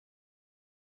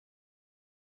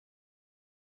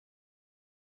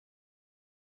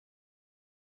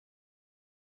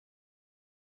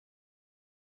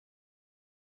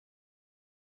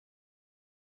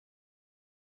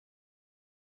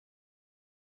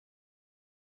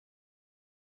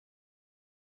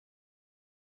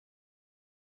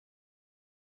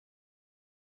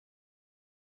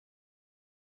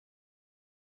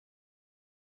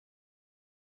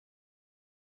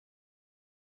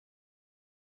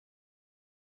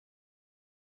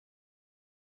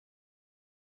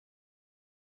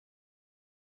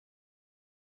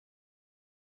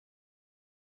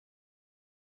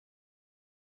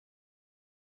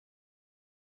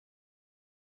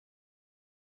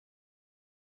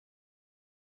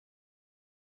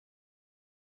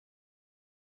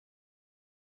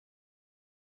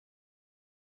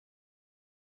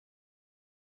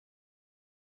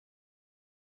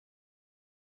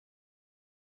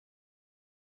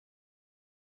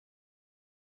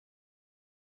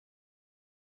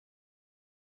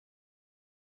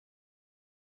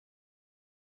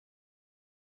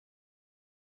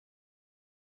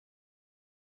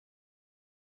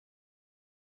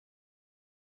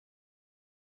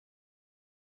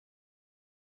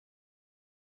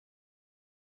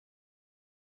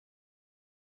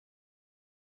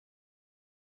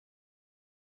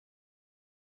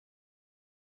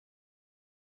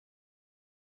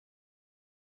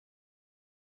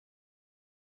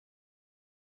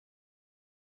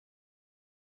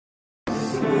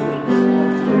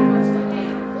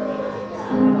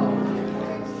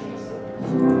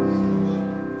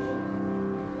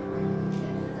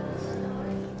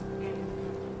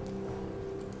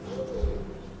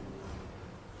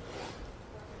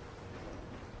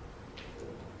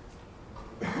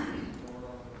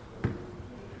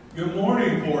Good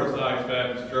morning, Forest Heights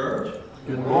Baptist Church.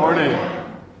 Good morning.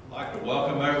 I'd like to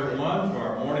welcome everyone to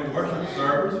our morning worship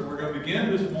service. We're going to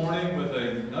begin this morning with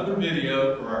another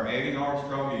video for our Annie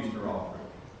Armstrong Easter offering.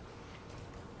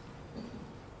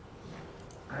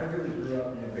 I really grew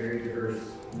up in a very diverse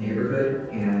neighborhood,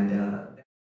 and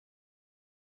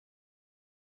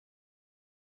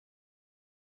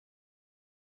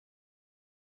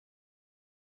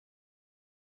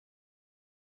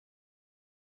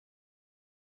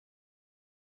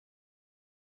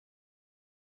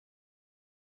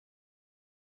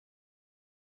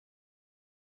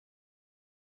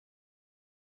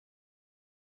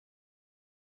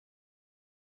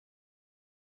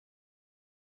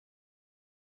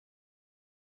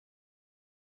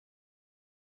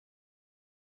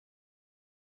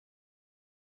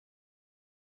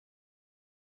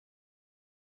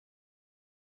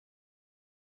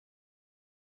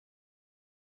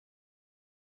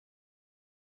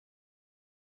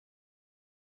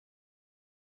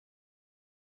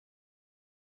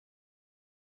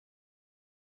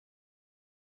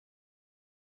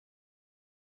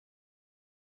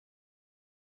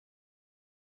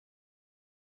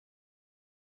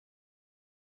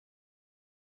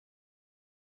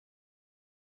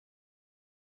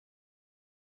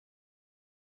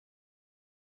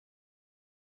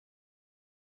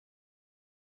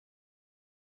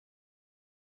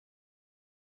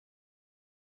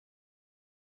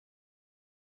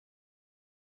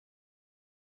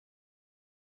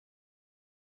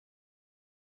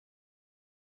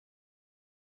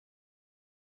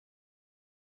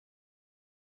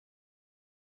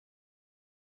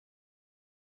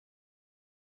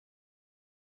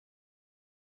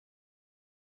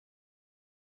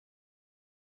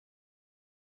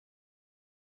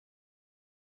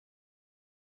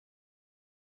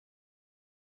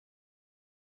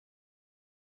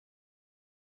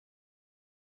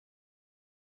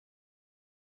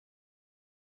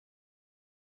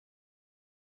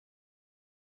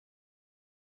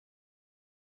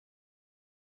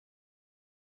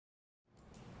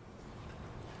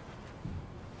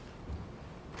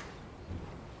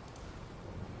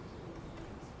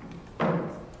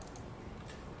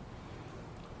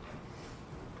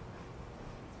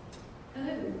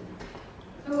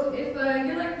so if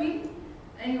you're like me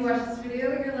and you watch this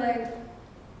video, you're like,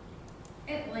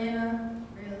 Atlanta,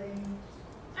 really?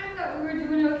 I thought we were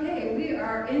doing okay. We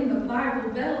are in the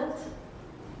Bible Belt.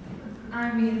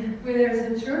 I mean, where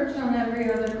there's a church on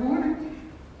every other corner.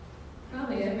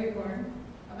 Probably every corner.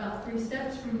 About 3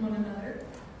 steps from one another.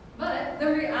 But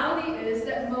the reality is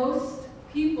that most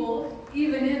people,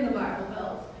 even in the Bible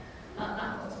Belt,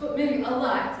 not most, but maybe a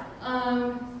lot,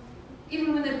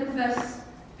 even when they profess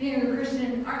being a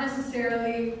Christian, aren't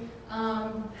necessarily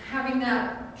having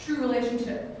that true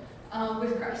relationship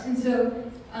with Christ. And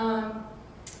so,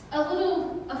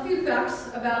 a few facts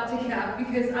about DeKalb,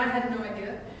 because I had no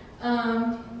idea.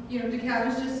 DeKalb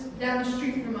is just down the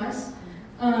street from us,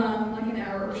 like an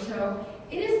hour or so.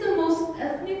 It is the most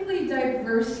ethnically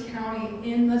diverse county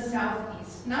in the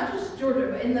Southeast, not just Georgia,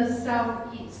 but in the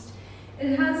Southeast.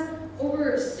 It has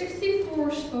over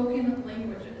 64 spoken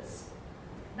languages.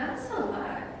 That's a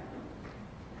lot.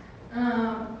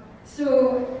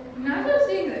 So, not just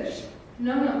English.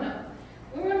 No.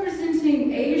 We're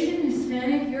representing Asian,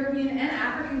 Hispanic, European, and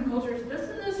African cultures just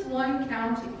in this one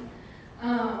county.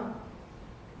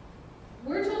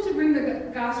 We're told to bring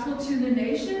the gospel to the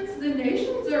nations. The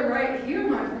nations are right here,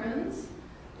 my friends.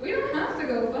 We don't have to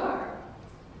go far.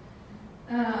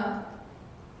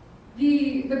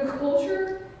 The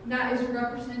culture that is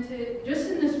represented just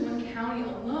in this one county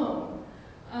alone,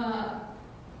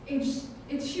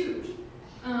 it's huge.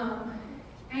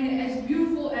 And as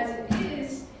beautiful as it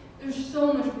is, there's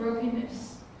so much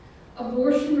brokenness.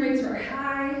 Abortion rates are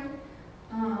high.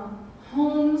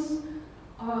 Homes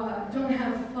don't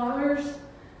have fathers.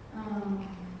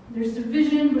 There's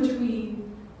division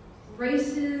between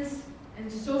races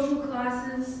and social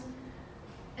classes.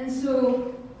 And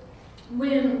so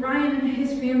when Ryan and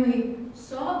his family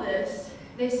saw this,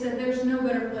 they said there's no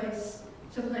better place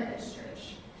to plant this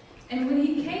church. And when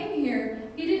he came here,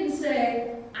 he didn't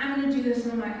say, I'm going to do this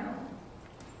on my own.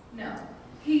 No.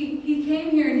 He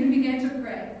came here and he began to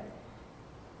pray.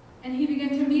 And he began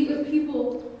to meet with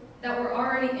people that were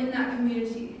already in that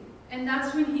community. And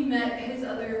that's when he met his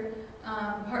other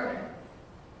partner.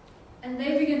 And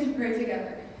they began to pray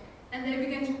together. And they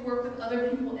began to work with other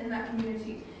people in that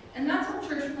community. And that's how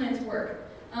church plants work.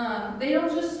 They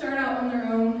don't just start out on their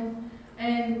own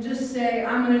and just say,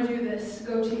 I'm going to do this,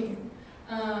 go team.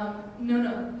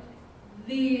 No.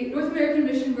 The North American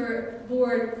Mission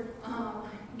Board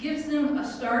gives them a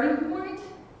starting point,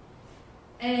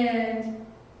 and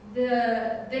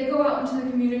they go out into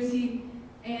the community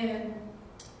and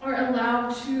are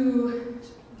allowed to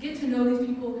get to know these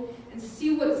people and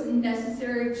see what's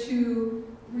necessary to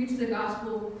reach the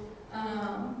gospel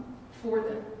for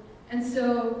them. And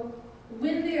so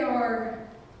when they are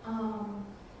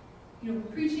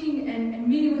preaching and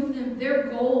meeting with them, their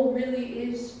goal really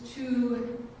is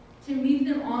to meet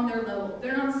them on their level.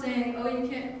 They're not saying, oh, you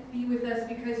can't be with us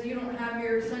because you don't have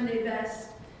your Sunday best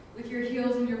with your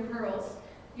heels and your pearls.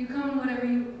 You come whenever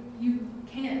you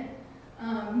can.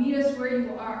 Meet us where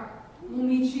you are. We'll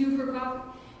meet you for coffee.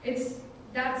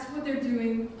 That's what they're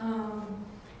doing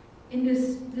in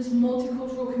this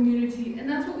multicultural community. And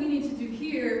that's what we need to do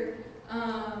here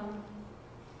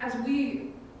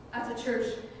as a church,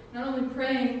 not only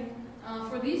praying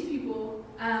for these people,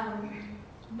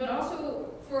 but also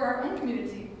for our own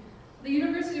community. The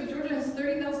University of Georgia has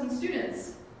 30,000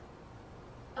 students.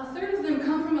 A third of them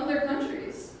come from other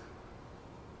countries.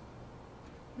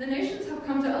 The nations have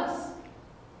come to us.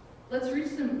 Let's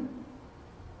reach them.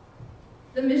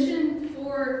 The mission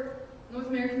for North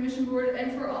American Mission Board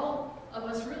and for all of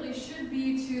us really should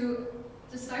be to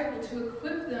disciple, to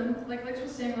equip them, like Lex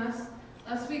was saying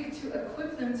last week, to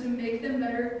equip them to make them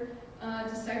better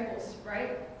disciples,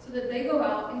 right? So that they go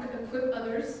out and equip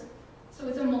others. So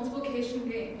it's a multiplication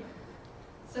game.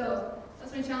 So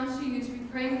that's my challenge to you, to be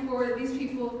praying for these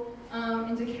people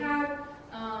in DeKalb,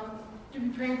 to be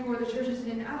praying for the churches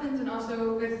in Athens, and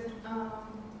also with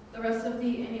the rest of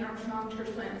the Annie Armstrong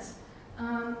church plants.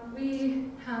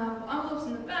 We have envelopes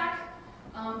in the back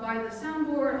by the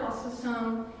soundboard, also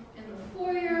some in the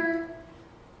foyer.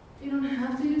 You don't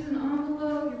have to use an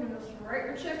envelope. You can just write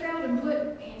your check out and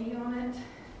put Annie on it.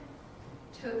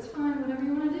 Totes fine, whatever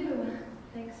you want to do.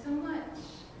 Thanks so much.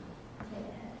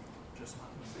 Just not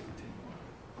the same team.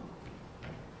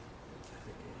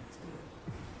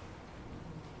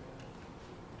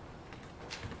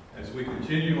 As we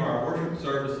continue our worship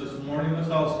service this morning, let's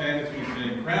all stand as we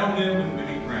sing, "Crown Him with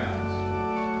Many Crowns."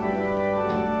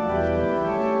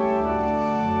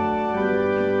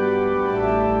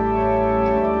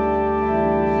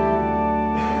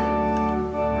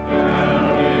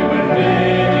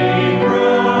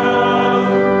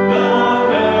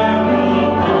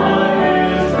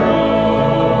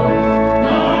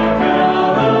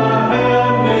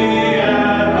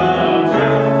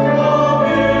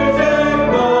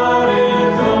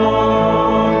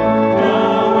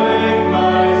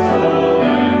 Soul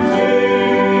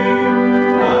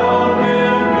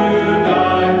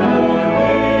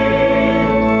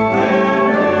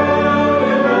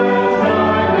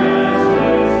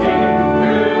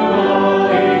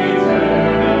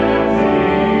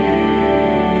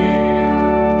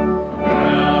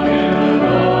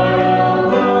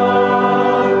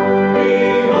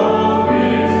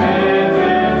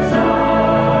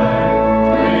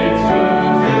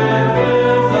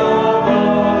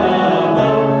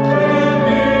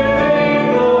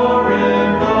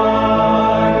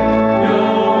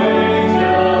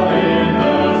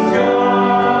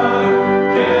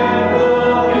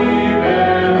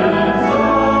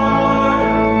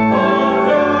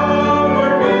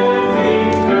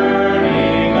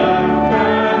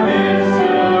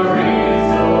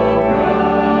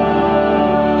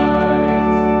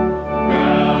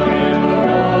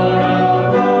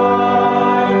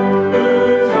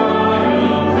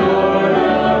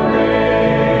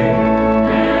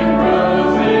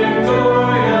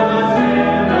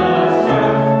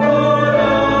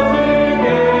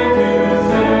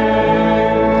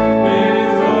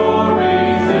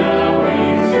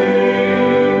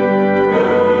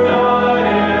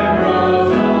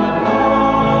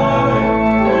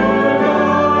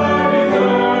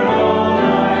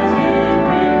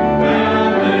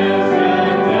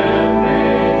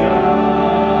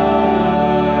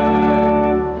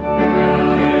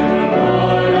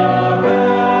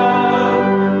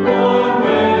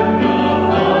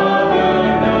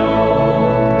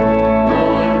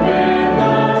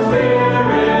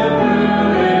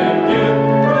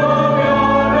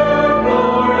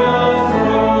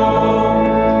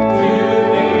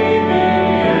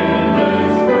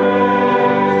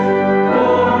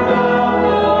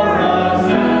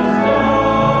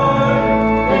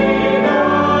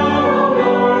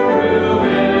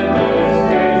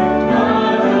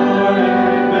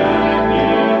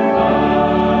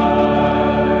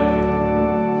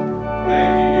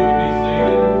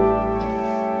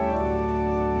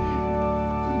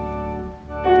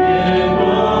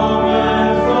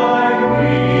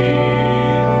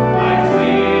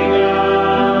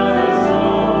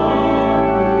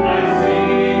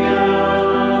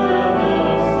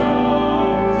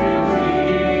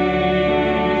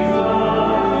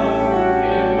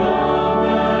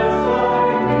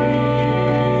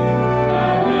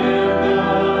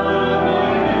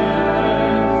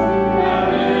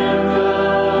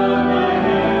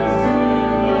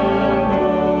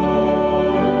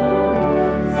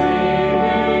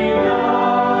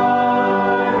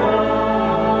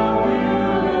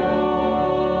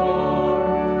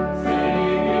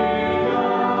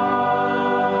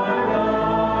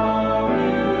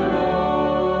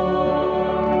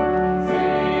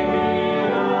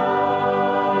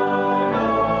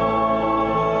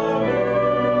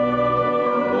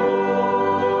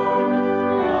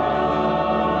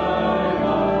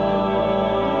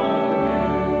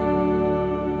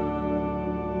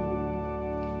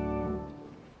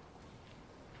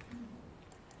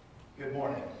Good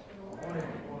morning. Good morning.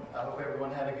 I hope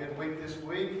everyone had a good week this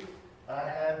week. I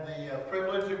had the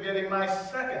privilege of getting my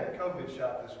second COVID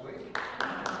shot this week.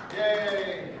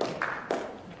 Yay!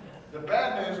 The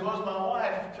bad news was my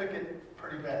wife took it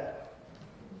pretty bad.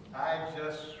 I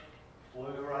just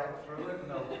flew right through it,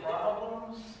 no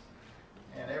problems.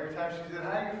 And every time she said,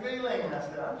 "How you feeling?" I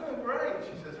said, "I'm doing great."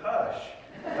 She says, "Hush,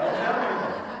 don't tell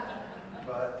me."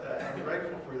 But I'm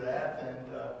grateful for that,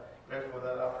 and grateful for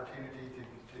that opportunity to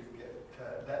get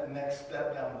that next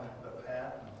step down the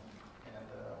path. And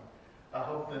I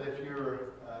hope that if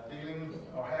you're dealing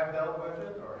or have dealt with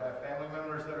it, or have family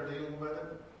members that are dealing with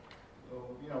it, well,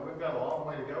 you know, we've got a long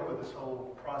way to go with this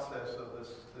whole process of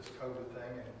this COVID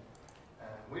thing, and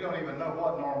we don't even know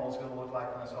what normal is going to look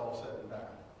like when it's all said and done.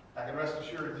 I can rest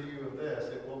assured to you of this,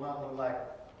 it will not look like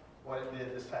what it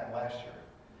did this time last year.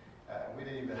 We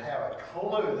didn't even have a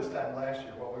clue this time last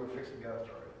year what we were fixing to go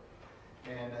through.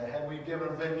 And had we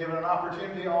been given an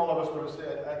opportunity, all of us would have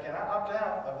said, "Can I opt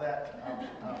out of that option?"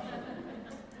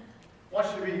 I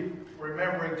want you to be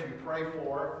remembering to pray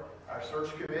for our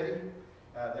search committee.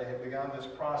 They have begun this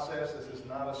process. This is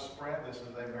not a sprint, this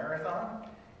is a marathon.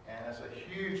 And it's a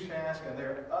huge task, and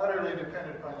they're utterly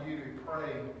dependent upon you to be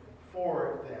praying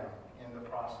for them in the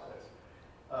process.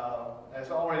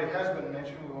 As already has been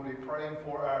mentioned, we will be praying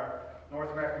for our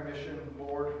North American Mission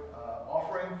Board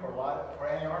offering for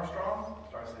Annie Armstrong.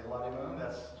 Sorry to say Lottie Moon,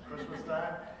 that's Christmas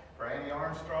time, for Annie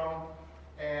Armstrong.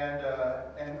 And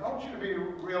I want you to be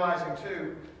realizing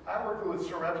too, I work with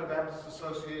Sorrento Baptist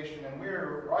Association, and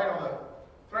we're right on the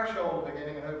threshold of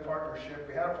beginning a new partnership.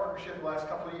 We had a partnership the last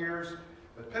couple of years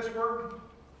with Pittsburgh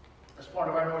as part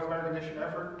of our North American Mission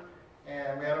effort.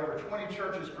 And we had over 20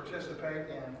 churches participate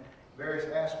in various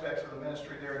aspects of the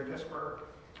ministry there in Pittsburgh.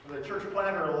 The church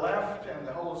planter left, and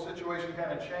the whole situation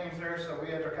kind of changed there, so we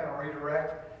had to kind of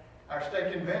redirect. Our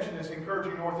state convention is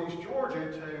encouraging Northeast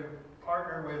Georgia to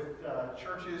partner with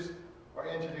churches or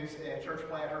entities and church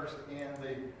planters in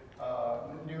the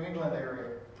New England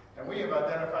area. And we have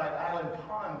identified Island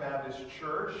Pond Baptist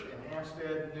Church in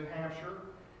Hampstead, New Hampshire,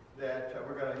 that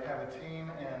we're going to have a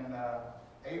team in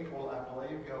April, I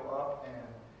believe, go up and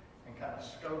kind of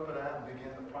scope it out and begin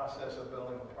the process of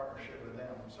building a partnership with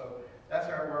them. So that's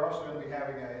we're also going to be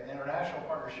having an international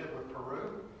partnership with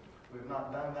Peru. We've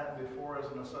not done that before as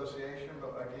an association,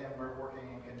 but again, we're working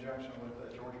in conjunction with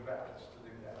Georgia Baptist to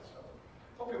do that. So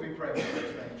hope you'll be praying for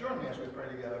these things. Join me as we pray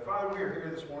together. Father, we are here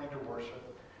this morning to worship.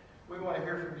 We want to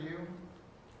hear from you,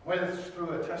 whether it's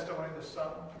through a testimony to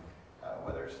some,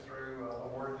 whether it's through a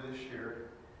word that is shared.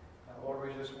 Lord,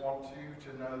 we just want you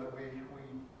to know that we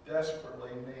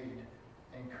desperately need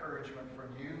encouragement from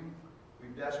you. We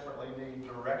desperately need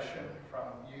direction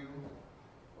from you.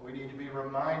 We need to be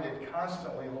reminded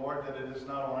constantly, Lord, that it is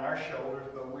not on our shoulders,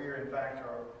 but we in fact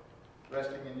are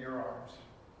resting in your arms.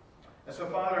 And so,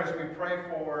 Father, as we pray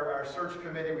for our search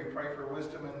committee, we pray for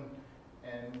wisdom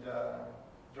and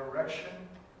direction.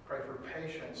 Pray for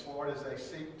patience, Lord, as they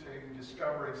seek to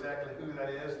discover exactly who that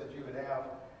is that you would have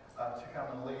to come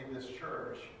and lead this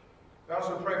church. We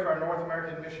also pray for our North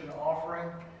American Mission offering.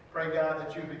 Pray, God,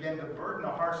 that you begin to burden the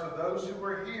hearts of those who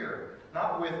are here,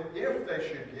 not with if they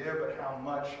should give, but how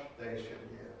much they should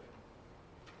give.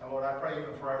 And Lord, I pray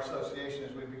even for our association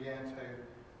as we begin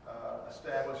to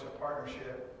establish a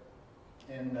partnership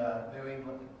in New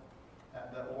England.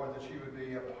 That, Lord, that you would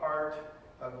be a part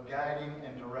of guiding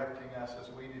and directing us as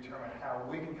we determine how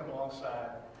we can come alongside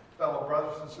fellow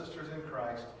brothers and sisters in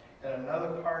Christ in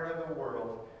another part of the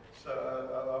world,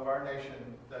 of our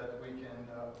nation, that we can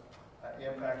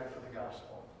impact it for the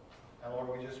gospel. And Lord,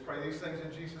 we just pray these things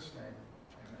in Jesus' name.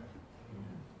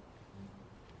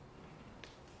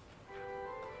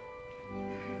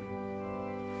 Amen.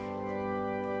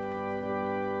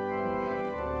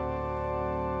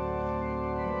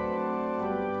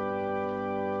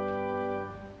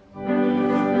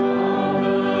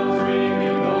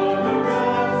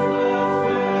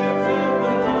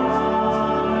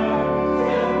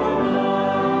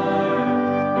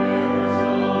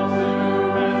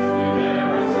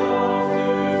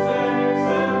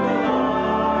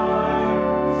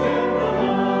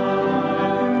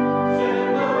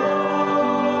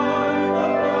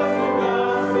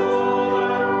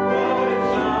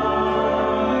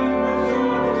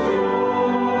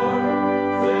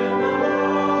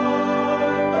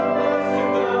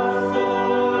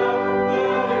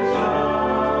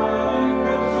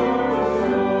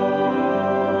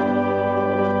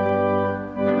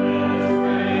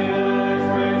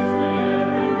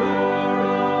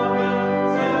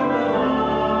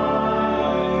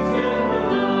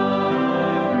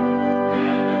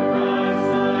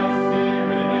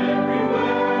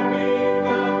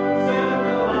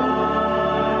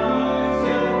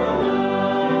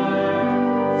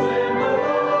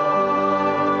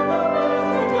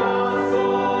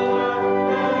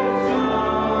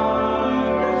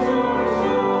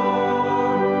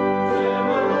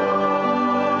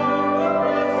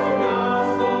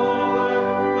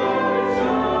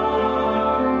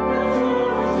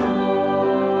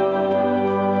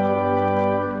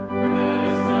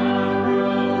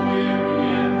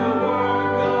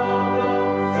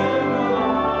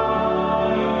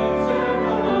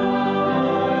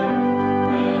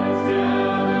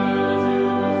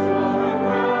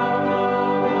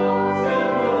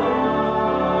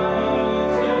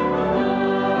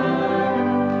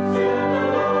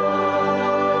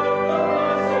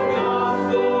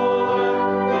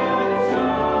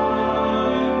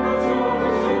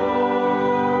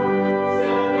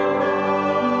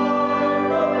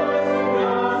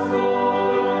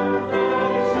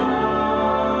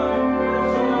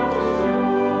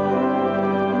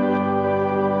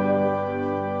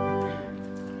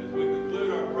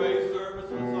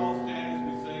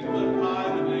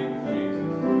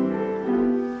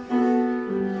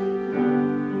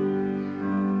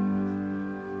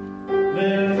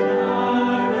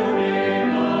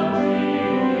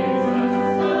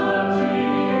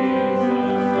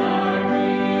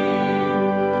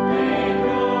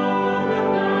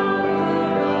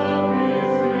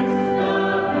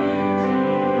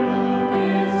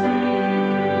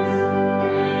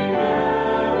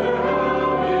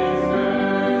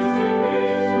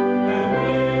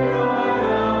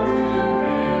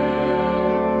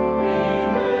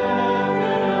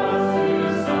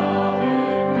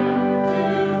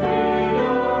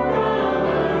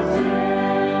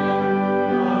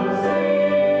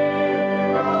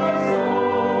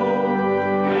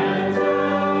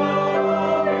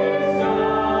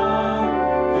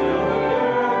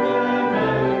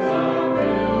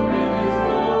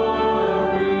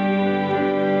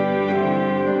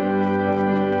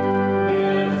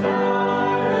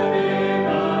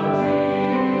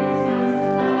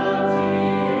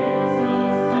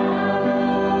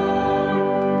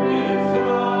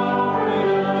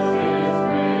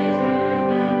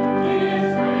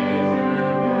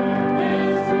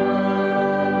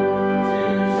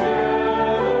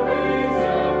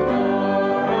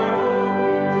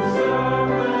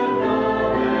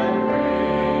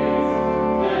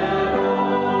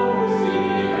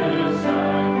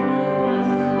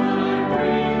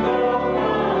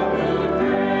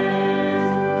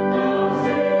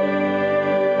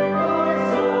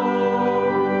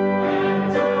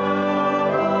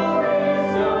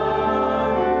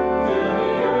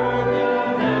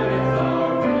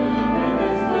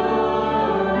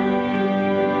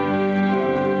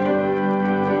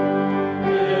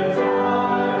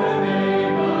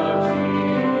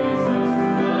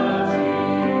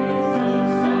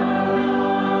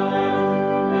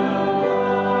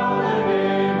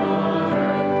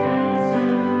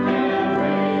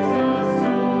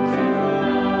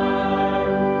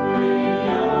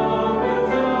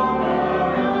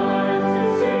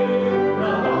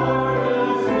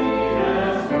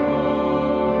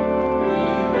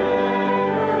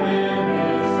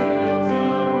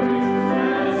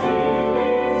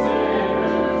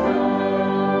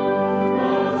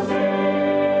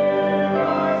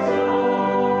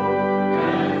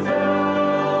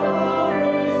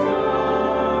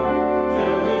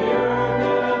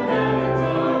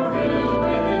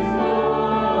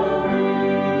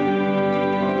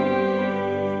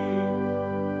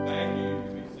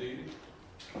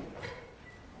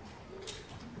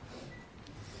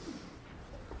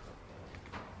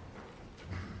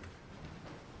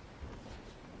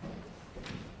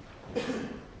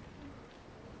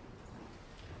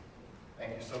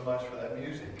 Thank you so much for that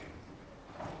music.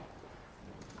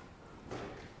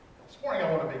 This morning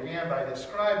I want to begin by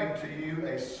describing to you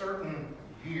a certain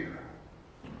year.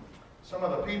 Some of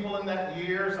the people in that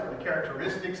year, some of the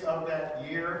characteristics of that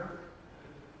year,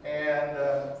 and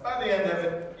by the end of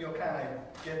it, you'll kind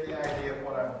of get the idea of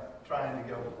what I'm trying to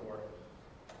go for.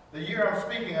 The year I'm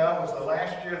speaking of was the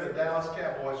last year the Dallas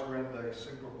Cowboys were in the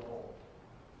Super Bowl.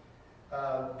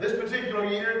 This particular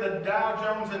year, the Dow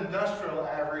Jones Industrial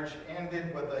Average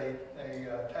ended with a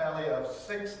tally of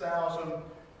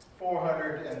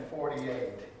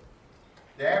 6,448.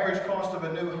 The average cost of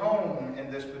a new home in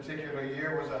this particular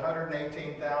year was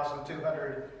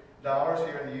 $118,200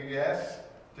 here in the U.S.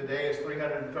 Today is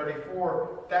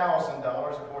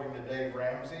 $334,000 according to Dave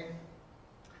Ramsey.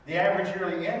 The average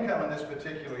yearly income in this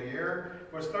particular year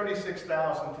was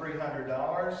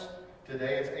 $36,300.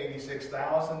 Today it's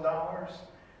 $86,000.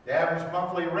 The average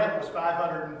monthly rent was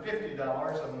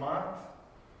 $550 a month.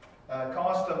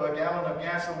 Cost of a gallon of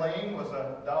gasoline was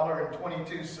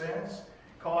 $1.22.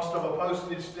 Cost of a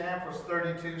postage stamp was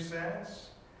 32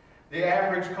 cents. The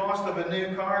average cost of a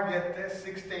new car, get this,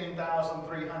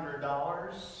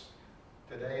 $16,300.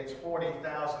 Today it's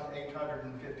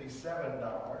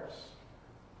 $40,857.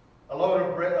 A loaf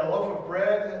of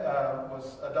bread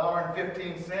was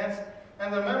 $1.15,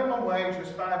 and the minimum wage was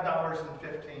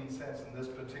 $5.15 in this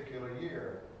particular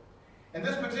year. In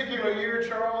this particular year,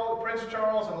 Prince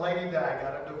Charles and Lady Di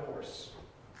got a divorce.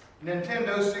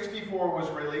 Nintendo 64 was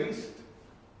released.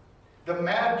 The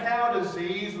mad cow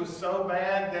disease was so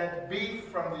bad that beef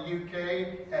from the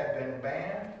UK had been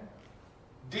banned.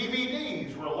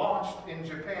 DVDs were launched in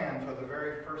Japan for the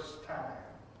very first time.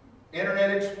 Internet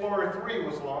Explorer 3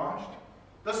 was launched.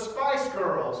 The Spice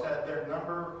Girls had their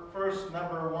first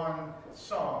number one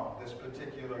song this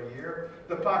particular year.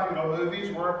 The popular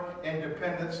movies were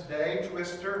Independence Day,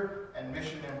 Twister, and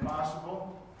Mission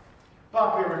Impossible.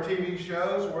 Popular TV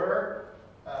shows were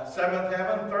Seventh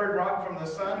Heaven, Third Rock from the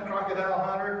Sun, Crocodile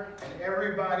Hunter, and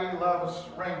Everybody Loves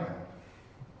Raymond.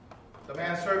 The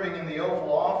man serving in the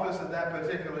Oval Office at that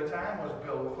particular time was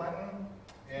Bill Clinton.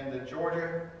 and the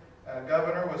Georgia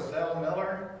governor was Zell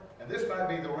Miller. And this might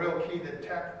be the real key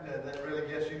that really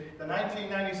gets you. The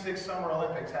 1996 Summer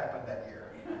Olympics happened that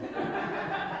year.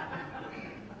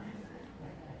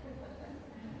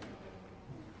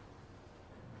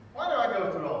 Why do I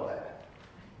go through all that?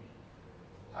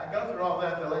 I go through all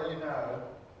that to let you know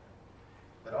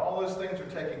that all those things are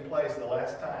taking place the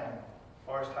last time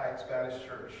Forest Heights Baptist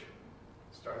Church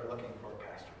started looking for a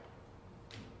pastor.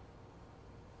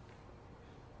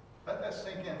 Let that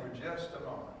sink in for just a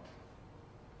moment.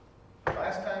 The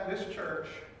last time this church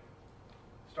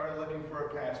started looking for a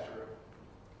pastor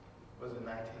was in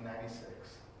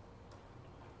 1996.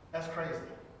 That's crazy.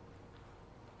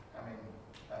 I mean,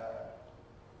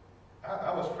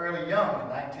 I was fairly young in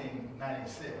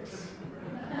 1996.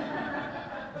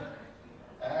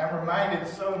 I'm reminded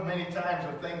so many times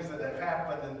of things that have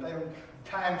happened, and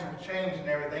times have changed and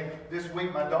everything. This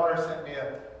week, my daughter sent me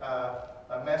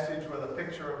a message with a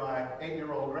picture of my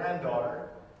 8-year-old granddaughter,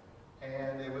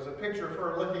 and it was a picture of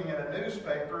her looking at a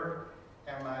newspaper,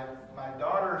 and my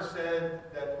daughter said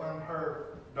that when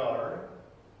her daughter,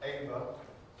 Ava,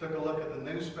 took a look at the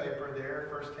newspaper there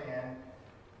firsthand,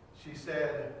 she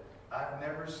said, "I've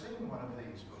never seen one of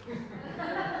these before."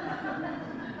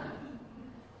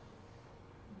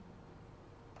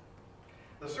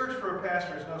 The search for a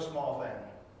pastor is no small thing.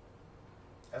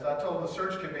 As I told the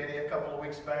search committee a couple of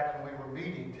weeks back when we were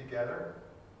meeting together,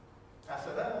 I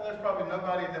said, there's probably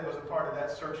nobody that was a part of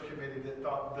that search committee that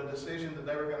thought the decision that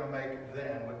they were going to make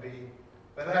then would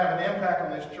have an impact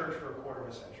on this church for a quarter of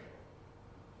a century.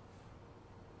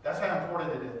 That's how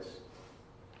important it is.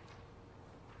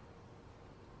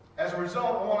 As a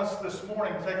result, I want us this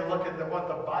morning to take a look at what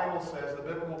the Bible says the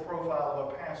biblical profile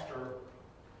of a pastor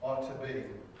ought to be.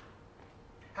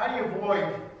 How do you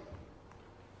avoid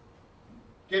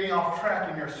getting off track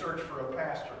in your search for a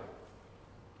pastor?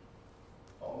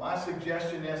 Well, my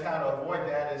suggestion is how to avoid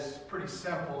that is pretty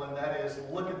simple, and that is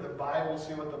look at the Bible,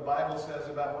 see what the Bible says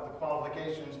about what the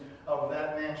qualifications of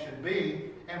that man should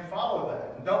be, and follow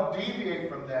that. And don't deviate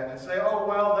from that and say, oh,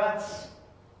 well, that's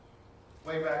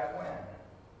way back when.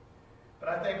 But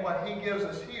I think what he gives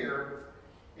us here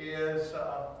is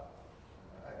a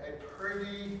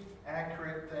pretty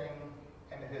accurate thing,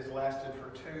 and it has lasted for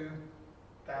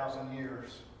 2,000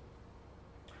 years.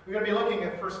 We're going to be looking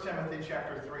at 1 Timothy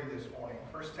chapter 3 this morning.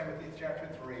 1 Timothy chapter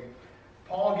 3.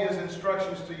 Paul gives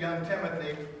instructions to young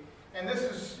Timothy. And this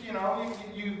is, you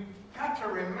got to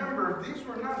remember, these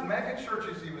were not mega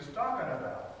churches he was talking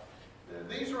about.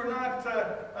 These were not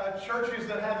churches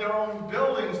that had their own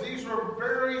buildings. These were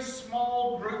very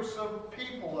small groups of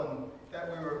people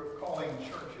that we were calling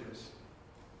churches.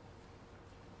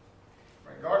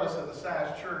 Regardless of the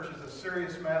size, church is a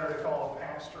serious matter to call a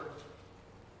pastor.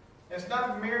 It's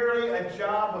not merely a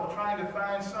job of trying to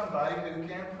find somebody who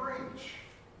can preach.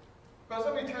 Because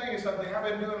let me tell you something, I've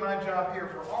been doing my job here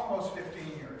for almost 15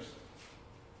 years.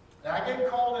 Now I get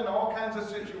called in all kinds of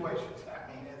situations.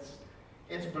 I mean,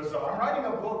 it's bizarre. I'm writing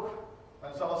a book,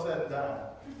 when it's all said and done,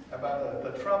 about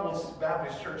the troubles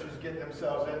Baptist churches get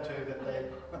themselves into that they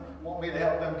want me to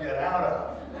help them get out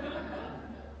of.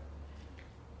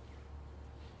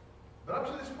 But up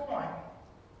to this point,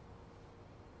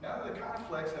 none of the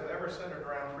conflicts have ever centered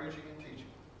around preaching and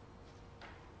teaching.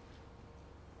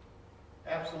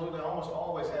 Absolutely, almost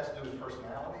always has to do with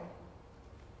personality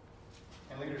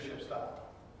and leadership style.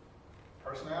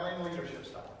 Personality and leadership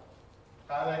style.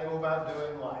 How they go about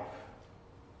doing life.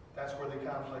 That's where the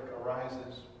conflict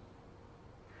arises.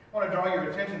 I want to draw your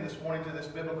attention this morning to this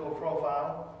biblical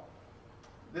profile.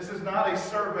 This is not a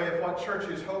survey of what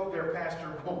churches hope their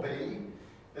pastor will be.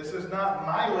 This is not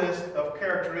my list of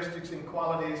characteristics and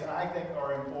qualities I think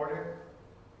are important.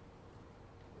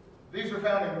 These are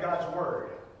found in God's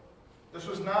Word. This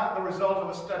was not the result of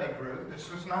a study group.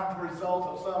 This was not the result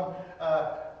of some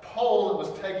poll that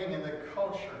was taken in the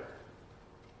culture.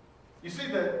 You see,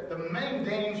 the main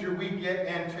danger we get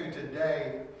into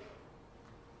today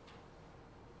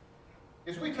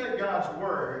is we take God's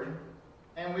Word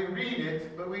and we read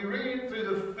it, but we read it through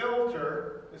the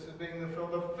filter. This is being the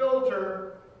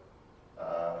filter,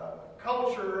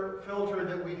 culture filter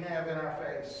that we have in our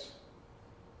face.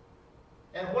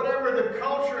 And whatever the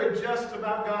culture adjusts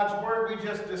about God's Word, we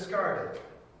just discard it.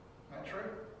 Isn't that true?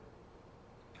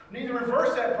 We need to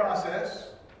reverse that process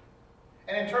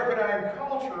and interpret our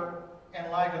culture in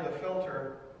light of the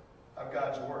filter of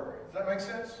God's Word. Does that make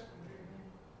sense?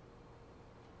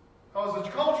 Because the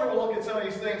culture will look at some of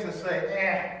these things and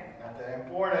say, not that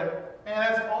important. Man,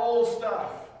 that's old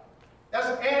stuff. That's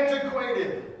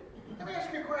antiquated. Let me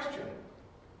ask you a question.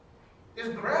 Is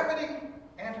gravity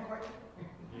antiquated?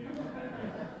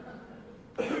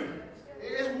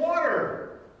 Is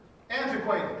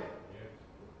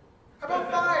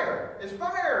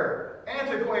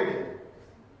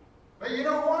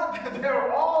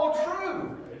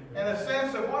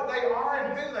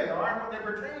are and what they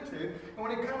pertain to. And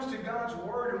when it comes to God's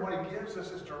Word and what He gives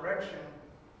us as direction,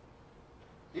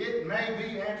 it may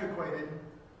be antiquated,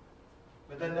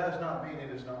 but that does not mean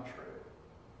it is not true.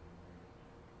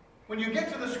 When you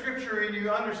get to the Scripture and you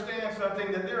understand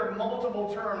something, that there are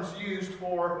multiple terms used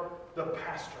for the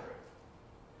pastor.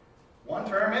 One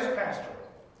term is pastor,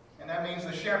 and that means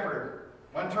the shepherd.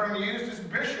 One term used is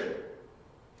bishop.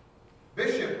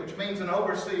 Bishop, which means an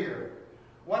overseer.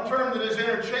 One term that is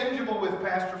interchangeable with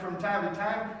pastor from time to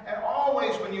time, and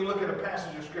always when you look at a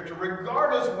passage of Scripture,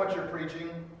 regardless of what you're preaching,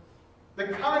 the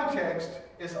context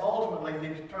is ultimately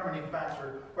the determining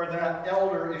factor whether that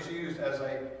elder is used as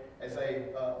a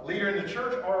leader in the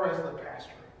church or as the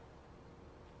pastor.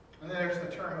 And then there's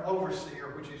the term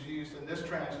overseer, which is used in this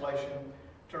translation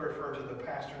to refer to the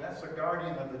pastor. And that's the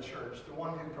guardian of the church, the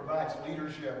one who provides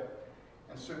leadership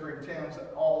and superintends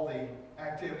all the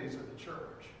activities of the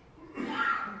church.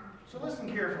 So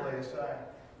listen carefully as I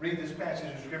read this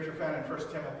passage of Scripture found in 1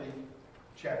 Timothy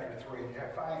chapter 3. If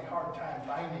you're finding a hard time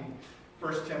finding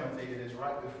 1 Timothy, it is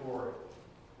right before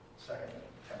 2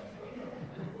 Timothy.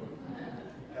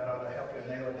 That ought to help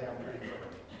you nail it down pretty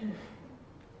quick.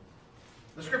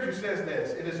 The Scripture says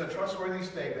this: it is a trustworthy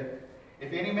statement.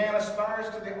 If any man aspires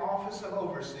to the office of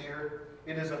overseer,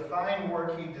 it is a fine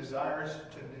work he desires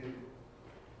to do.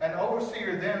 An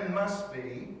overseer then must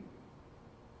be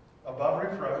above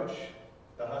reproach,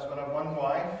 the husband of one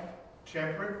wife,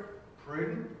 temperate,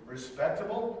 prudent,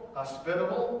 respectable,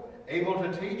 hospitable, able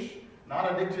to teach,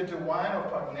 not addicted to wine or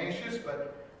pugnacious,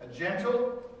 but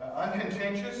gentle,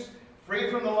 uncontentious,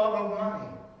 free from the love of money.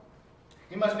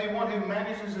 He must be one who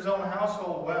manages his own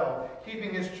household well,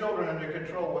 keeping his children under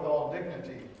control with all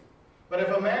dignity. But if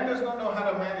a man does not know how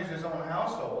to manage his own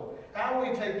household, how will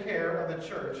he take care of the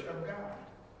church of God?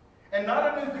 And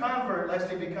not a new convert, lest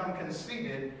he become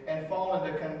conceited and fall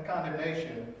into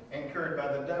condemnation incurred by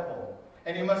the devil.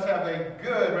 And he must have a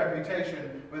good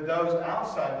reputation with those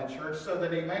outside the church, so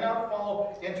that he may not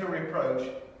fall into reproach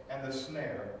and the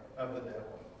snare of the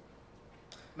devil.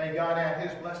 May God add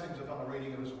His blessings upon the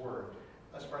reading of His Word.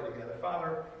 Let's pray together.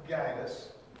 Father, guide us.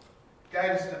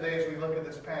 Guide us today as we look at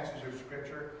this passage of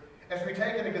Scripture, as we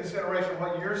take into consideration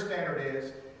what Your standard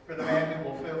is for the man who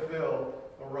will fulfill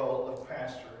the role of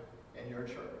pastor in Your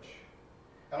church.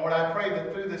 And Lord, I pray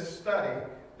that through this study,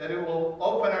 that it will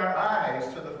open our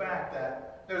eyes to the fact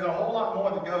that there's a whole lot more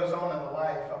that goes on in the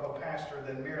life of a pastor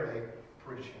than merely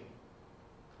preaching.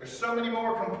 There's so many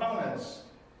more components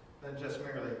than just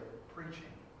merely preaching.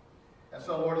 And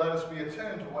so, Lord, let us be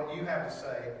attuned to what You have to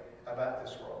say about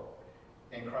this role.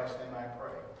 In Christ's name I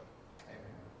pray. Amen.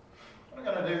 What I'm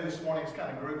going to do this morning is kind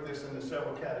of group this into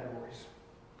several categories.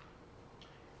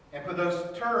 And put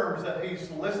those terms that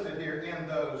he's listed here in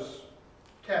those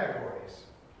categories.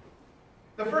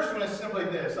 The first one is simply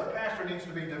this: a pastor needs to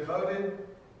be devoted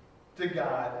to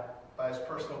God by his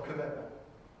personal commitment.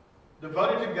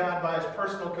 Devoted to God by his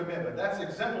personal commitment. That's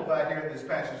exemplified here in this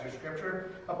passage of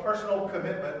Scripture. A personal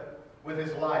commitment with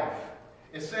his life.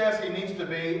 It says he needs to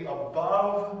be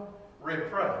above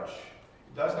reproach.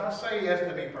 It does not say he has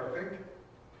to be perfect.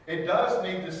 It does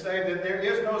need to say that there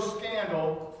is no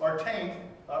scandal or taint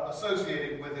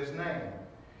associated with his name.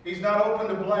 He's not open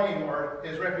to blame, or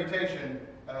his reputation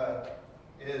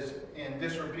is in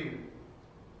disrepute.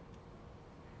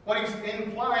 What he's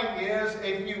implying is,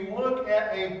 if you look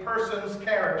at a person's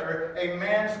character, a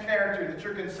man's character that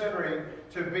you're considering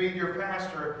to be your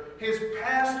pastor, his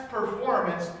past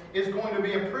performance is going to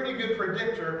be a pretty good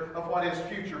predictor of what his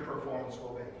future performance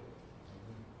will be.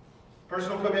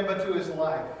 Personal commitment to his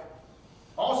life.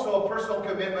 Also a personal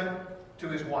commitment to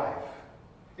his wife.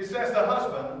 It says the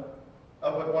husband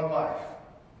of but one wife.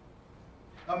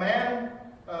 A man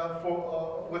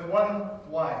with one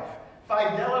wife.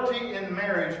 Fidelity in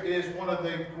marriage is one of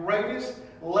the greatest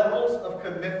levels of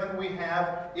commitment we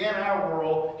have in our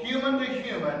world, human to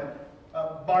human,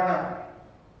 bar none.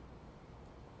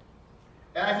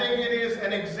 And I think it is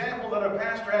an example that a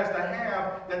pastor has to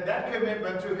have, that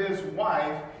commitment to his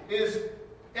wife is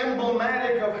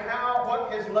emblematic of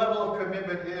what his level of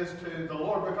commitment is to the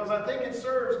Lord, because I think it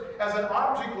serves as an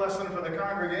object lesson for the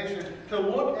congregation to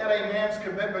look at a man's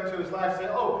commitment to his life and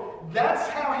say, oh, that's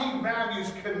how he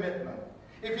values commitment.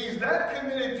 If he's that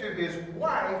committed to his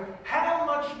wife, how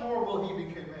much more will he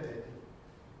be committed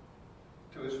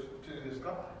to his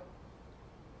God?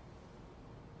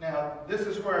 Now, this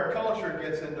is where culture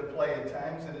gets into play at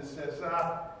times, and it says,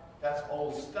 that's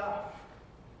old stuff.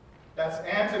 That's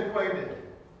antiquated.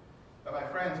 But my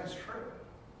friends, it's true.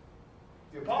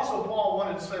 The Apostle Paul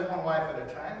wanted to say one wife at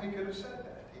a time. He could have said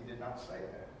that. He did not say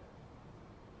that.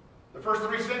 The first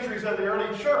 3 centuries of the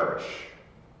early church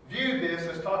viewed this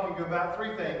as talking about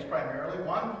three things primarily.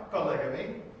 One,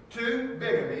 polygamy. Two,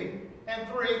 bigamy. And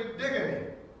three, digamy.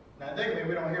 Now, digamy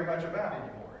we don't hear much about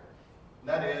anymore.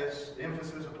 That is the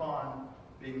emphasis upon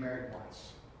being married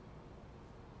once.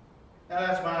 Now,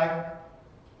 that's my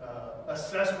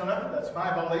assessment of it. That's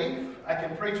my belief. I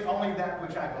can preach only that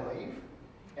which I believe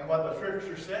and what the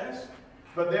Scripture says.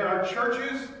 But there are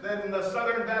churches that in the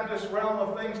Southern Baptist realm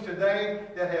of things today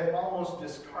that have almost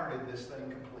discarded this thing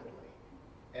completely.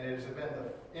 And it has been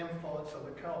the influence of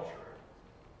the culture.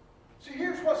 See,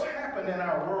 here's what's happened in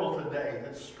our world today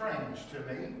that's strange to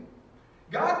me.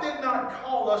 God did not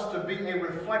call us to be a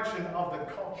reflection of the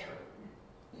culture.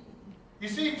 You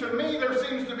see, to me, there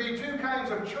seems to be two kinds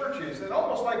of churches and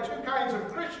almost like two kinds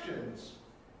of Christians.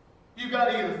 You've got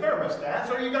either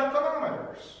thermostats or you've got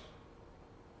thermometers.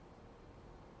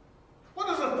 What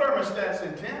is a thermostat's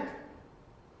intent?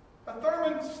 A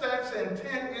thermostat's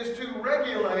intent is to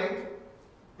regulate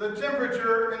the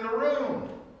temperature in the room,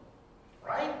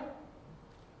 right?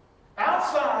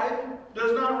 Outside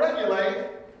does not regulate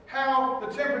how the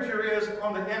temperature is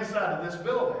on the inside of this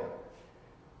building.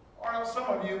 Or else some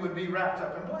of you would be wrapped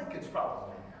up in blankets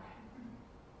probably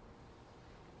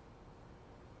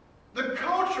now. The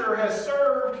culture has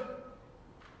served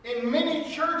in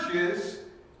many churches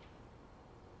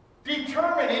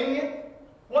determining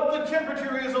what the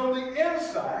temperature is on the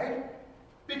inside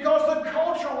because the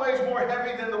culture weighs more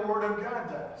heavy than the Word of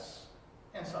God does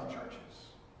in some churches.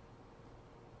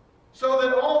 So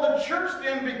that all the church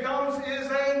then becomes is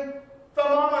a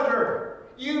thermometer.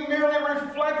 You merely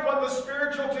reflect what the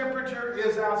spiritual temperature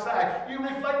is outside. You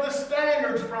reflect the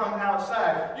standards from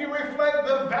outside. You reflect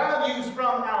the values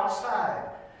from outside.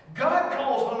 God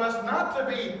calls on us not to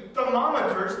be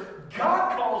thermometers.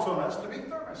 God calls on us to be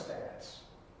thermostats.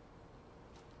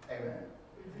 Amen.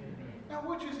 Now,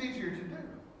 which is easier to do?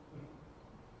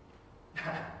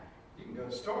 You can go to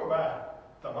the store, buy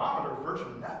a thermometer,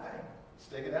 virtually nothing.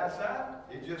 Stick it outside,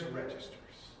 it just registers.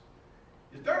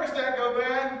 Your thermostat go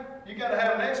bad, you got to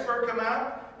have an expert come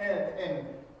out, and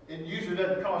it usually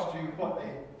doesn't cost you what the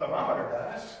thermometer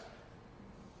does.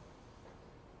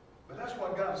 But that's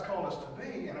what God's called us to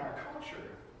be in our culture.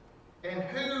 And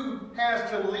who has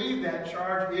to lead that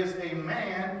charge is a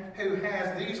man who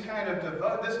has this kind of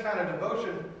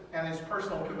devotion and his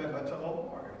personal commitment to the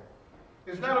Lord.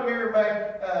 It's not a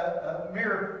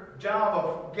mere job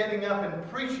of getting up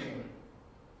and preaching.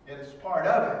 It is part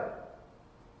of it.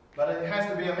 But it has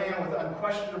to be a man with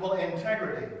unquestionable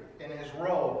integrity in his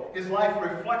role. His life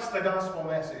reflects the gospel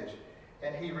message,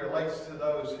 and he relates to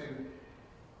those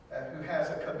who has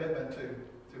a commitment to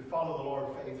follow the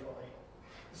Lord faithfully.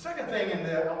 The second thing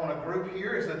I want to group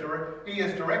here is that he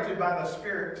is directed by the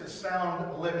Spirit to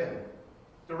sound living.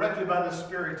 Directed by the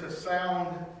Spirit to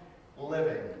sound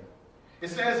living. It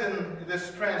says in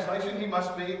this translation, he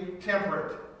must be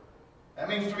temperate. That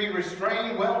means to be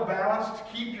restrained, well-balanced,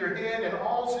 to keep your head in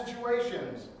all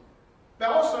situations. But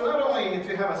also, not only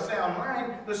to have a sound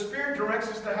mind, the Spirit directs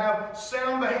us to have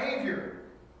sound behavior.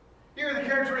 Here are the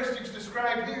characteristics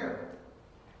described here.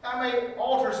 I may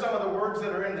alter some of the words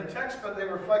that are in the text, but they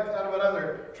reflect out of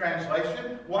another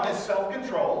translation. One is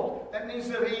self-controlled. That means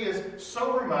that he is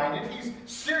sober-minded. He's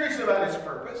serious about his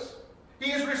purpose.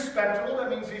 He is respectable. That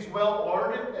means he's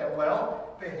well-ordered and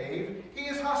well-behaved. He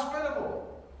is hospitable.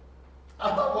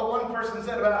 I love what one person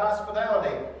said about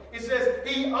hospitality. It says,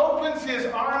 he opens his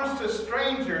arms to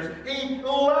strangers. He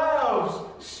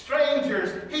loves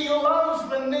strangers. He loves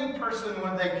the new person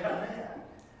when they come in.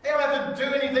 They don't have to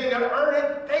do anything to earn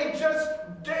it. They just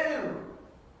do.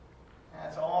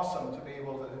 That's awesome to be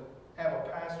able to have a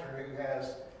pastor who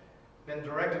has been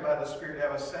directed by the Spirit to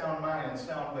have a sound mind and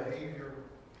sound behavior.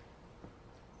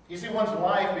 You see, one's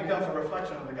life becomes a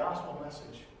reflection of the gospel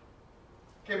message.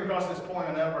 Came across this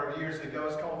poem a number of years ago.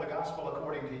 It's called The Gospel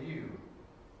According to You.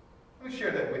 Let me share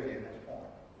that with you in this poem.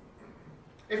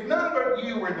 If none but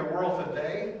you were in the world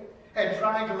today had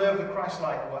tried to live the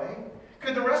Christ-like way,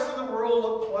 could the rest of the world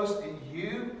look close to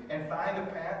you and find a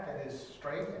path that is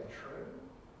straight and true?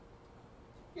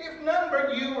 If none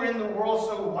but you were in the world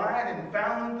so wide and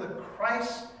found the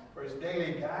Christ for his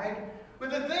daily guide,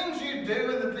 would the things you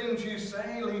do and the things you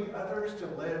say lead others to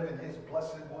live in his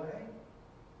blessed way?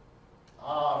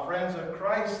 Ah, friends of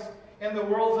Christ, in the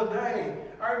world today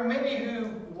are many who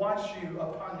watch you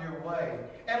upon your way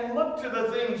and look to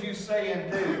the things you say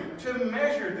and do to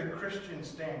measure the Christian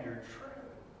standard true.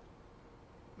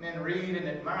 Men read and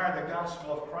admire the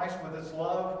gospel of Christ with its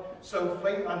love, so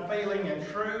unfailing and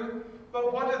true.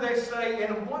 But what do they say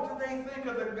and what do they think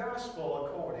of the gospel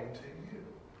according to you?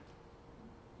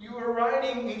 You are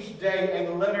writing each day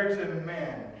a letter to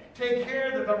men. Take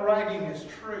care that the writing is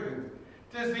true.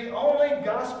 'Tis the only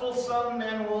gospel some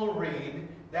men will read,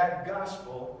 that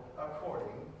gospel according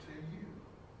to you.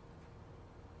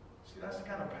 See, that's the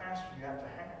kind of pastor you have to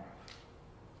have.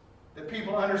 That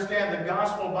people understand the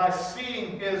gospel by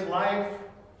seeing his life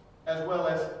as well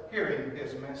as hearing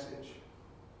his message.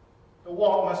 The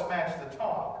walk must match the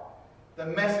talk. The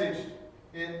message,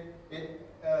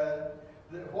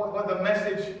 what the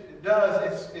message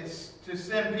does is to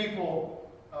send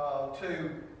people to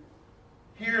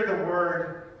hear the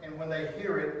word, and when they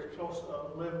hear it,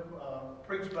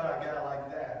 preached by a guy like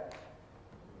that,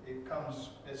 it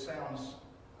sounds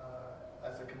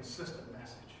as a consistent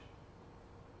message.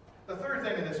 The third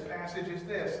thing in this passage is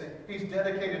this: that he's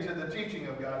dedicated to the teaching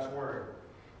of God's word.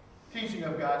 Teaching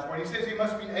of God's word. He says he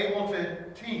must be able to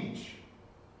teach.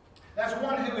 That's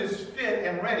one who is fit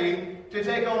and ready to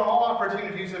take on all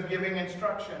opportunities of giving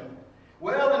instruction.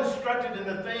 Well instructed in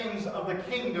the things of the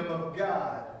kingdom of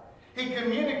God. He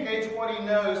communicates what he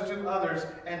knows to others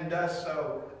and does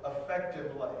so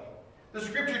effectively. The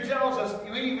Scripture tells us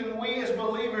even we as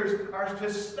believers are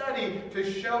to study to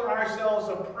show ourselves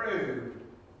approved.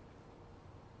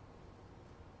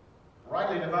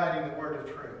 Rightly dividing the word of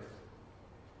truth.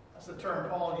 That's the term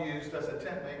Paul used as a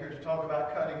tent maker to talk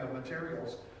about cutting of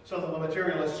materials. So that the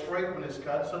material is straight when it's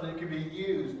cut so that it can be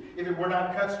used. If it were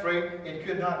not cut straight, it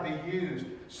could not be used.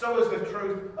 So is the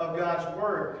truth of God's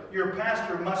word. Your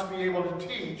pastor must be able to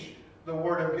teach the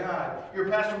word of God. Your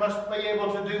pastor must be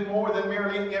able to do more than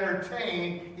merely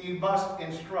entertain. He must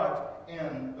instruct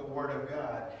in the word of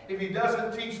God. If he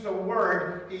doesn't teach the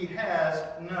word, he has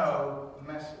no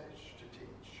message to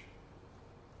teach.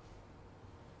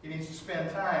 He needs to spend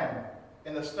time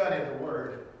in the study of the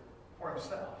word for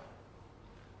himself.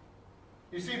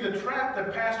 You see, the trap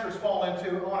that pastors fall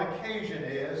into on occasion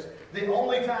is the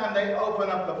only time they open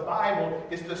up the Bible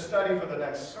is to study for the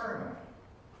next sermon.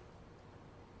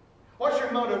 What's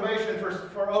your motivation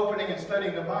for opening and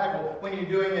studying the Bible when you're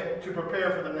doing it to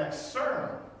prepare for the next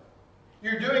sermon?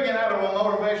 You're doing it out of a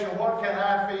motivation: what can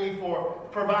I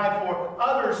provide for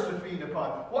others to feed upon?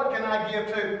 What can I give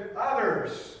to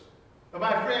others? But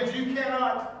my friends, you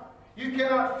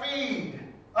cannot feed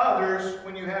others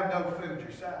when you have no food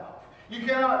yourself. You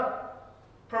cannot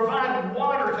provide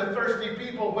water to thirsty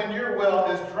people when your well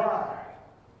is dry.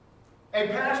 A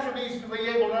pastor needs to be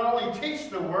able to not only teach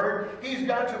the word, he's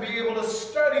got to be able to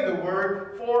study the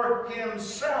word for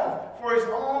himself, for his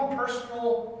own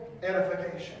personal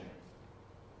edification.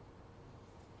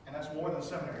 And that's more than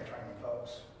seminary training,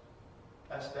 folks.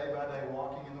 That's day by day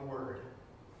walking in the word.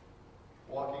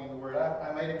 Walking in the word.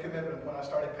 I made a commitment when I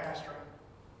started pastoring.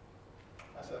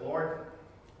 I said, Lord,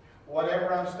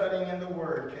 whatever I'm studying in the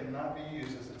Word cannot be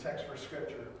used as a text for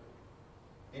Scripture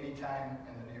anytime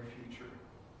in the near future.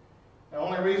 The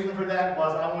only reason for that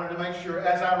was I wanted to make sure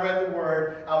as I read the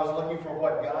Word, I was looking for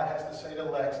what God has to say to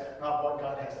Lex, not what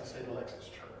God has to say to Lex's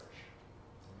church.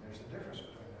 And there's a difference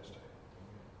between those two.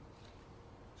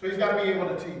 So he's got to be able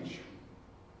to teach.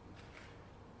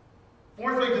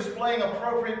 Fourthly, displaying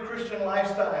appropriate Christian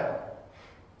lifestyle.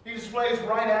 He displays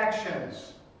right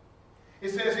actions. It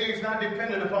says he is not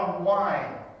dependent upon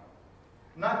wine,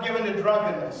 not given to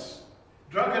drunkenness.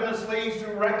 Drunkenness leads to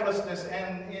recklessness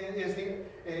and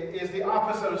is the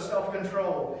opposite of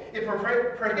self-control. It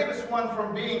prohibits one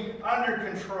from being under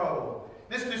control.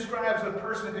 This describes a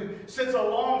person who sits a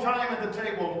long time at the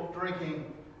table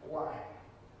drinking wine.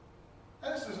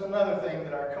 Now, this is another thing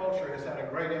that our culture has had a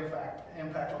great impact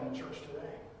on the church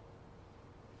today.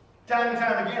 Time and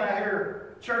time again, I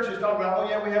hear churches talk about, oh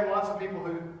yeah, we have lots of people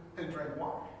who drink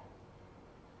wine.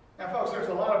 Now, folks, there's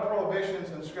a lot of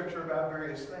prohibitions in Scripture about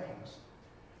various things.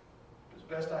 As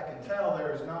best I can tell,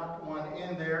 there is not one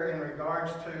in there in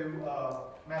regards to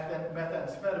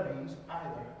methamphetamines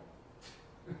either.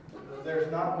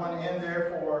 There's not one in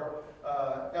there for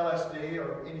LSD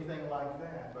or anything like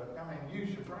that. But, I mean,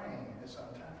 use your brain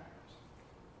sometimes.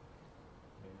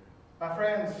 My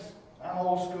friends, I'm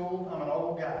old school. I'm an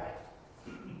old guy.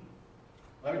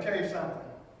 Let me tell you something.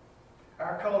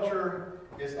 Our culture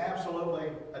is absolutely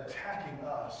attacking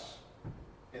us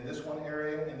in this one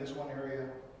area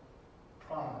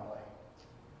prominently.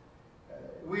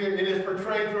 It is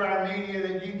portrayed through our media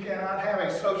that you cannot have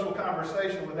a social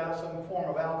conversation without some form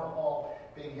of alcohol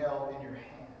being held in your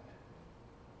hand.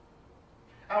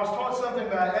 I was taught something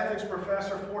by an ethics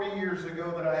professor 40 years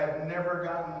ago that I have never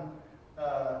gotten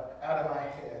out of my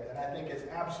head, and I think it's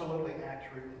absolutely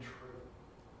accurate and true.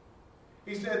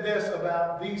 He said this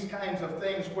about these kinds of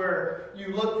things where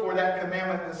you look for that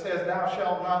commandment that says, thou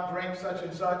shalt not drink such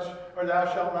and such, or thou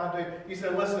shalt not do. He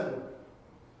said, listen,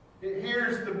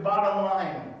 here's the bottom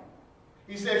line.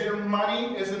 He says, your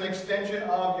money is an extension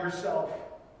of yourself.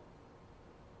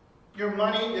 Your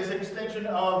money is an extension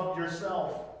of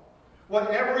yourself.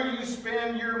 Whatever you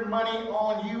spend your money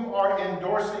on, you are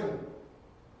endorsing.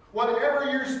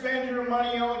 Whatever you spend your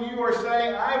money on, you are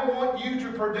saying, I want you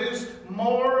to produce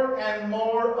more and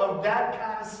more of that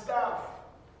kind of stuff.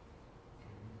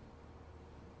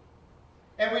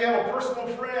 And we have a personal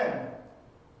friend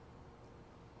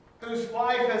whose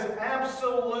life has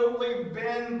absolutely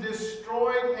been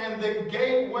destroyed, and the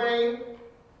gateway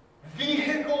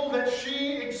vehicle that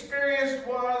she experienced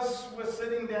was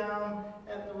sitting down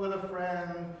with a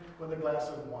friend with a glass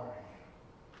of wine.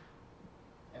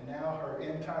 And now her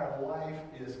entire life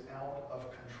is out of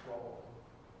control.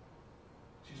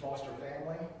 She's lost her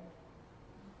family.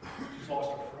 She's lost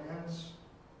her friends.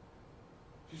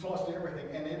 She's lost everything,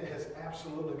 and it has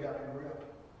absolutely got a grip.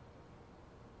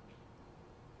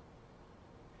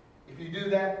 If you do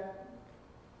that,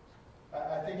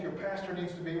 I think your pastor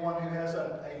needs to be one who has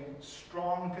a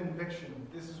strong conviction.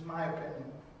 This is my opinion.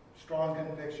 Strong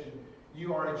conviction.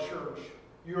 You are a church.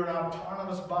 You are an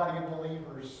autonomous body of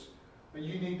believers. But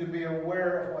you need to be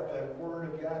aware of what the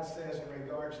Word of God says in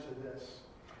regards to this.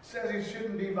 It says he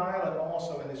shouldn't be violent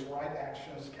also in this right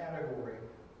actions category.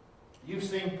 You've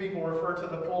seen people refer to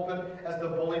the pulpit as the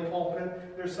bully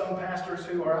pulpit. There's some pastors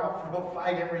who are out for a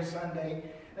fight every Sunday.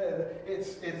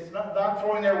 It's not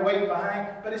throwing their weight behind,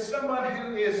 but it's someone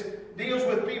who deals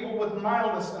with people with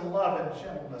mildness and love and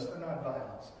gentleness. They're not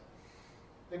violence.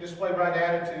 They display right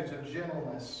attitudes of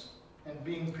gentleness and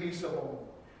being peaceable.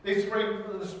 They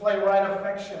display right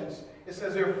affections. It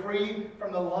says they're free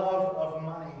from the love of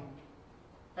money.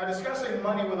 Now, discussing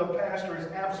money with a pastor is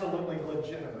absolutely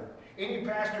legitimate. Any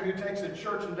pastor who takes a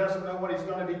church and doesn't know what he's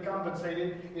going to be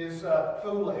compensated is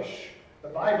foolish. The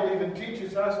Bible even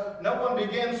teaches us no one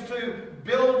begins to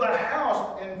build a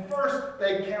house, and first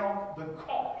they count the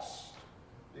cost.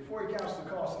 Before he counts the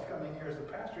cost of coming here as a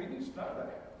pastor, he needs to know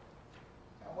that.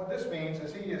 Now, what this means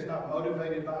is he is not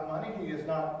motivated by money. He is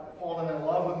not fallen in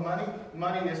love with money.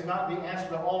 Money is not the answer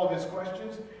to all of his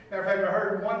questions. Matter of fact, I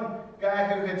heard one guy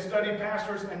who had studied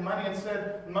pastors and money and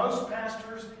said most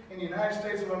pastors in the United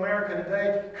States of America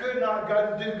today could not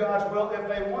do God's will if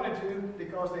they wanted to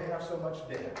because they have so much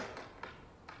debt.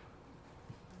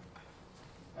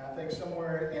 I think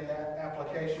somewhere in that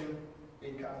application,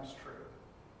 it comes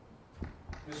true.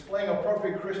 Displaying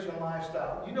appropriate Christian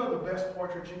lifestyle. You know the best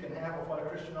portrait you can have of what a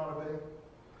Christian ought to be?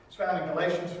 It's found in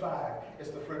Galatians 5. It's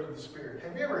the fruit of the Spirit.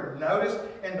 Have you ever noticed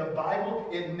in the Bible,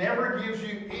 it never gives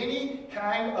you any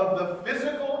kind of the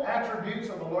physical attributes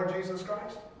of the Lord Jesus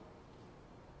Christ?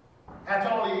 How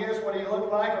tall he is, what he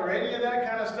looked like, or any of that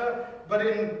kind of stuff. But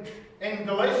in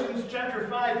Galatians chapter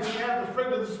 5, when you have the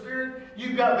fruit of the Spirit,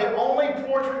 you've got the only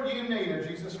portrait you need of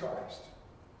Jesus Christ.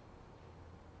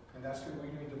 And that's who we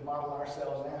need to model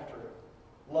ourselves after.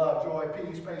 Love, joy,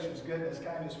 peace, patience, goodness,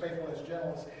 kindness, faithfulness,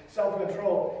 gentleness,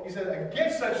 self-control. He said,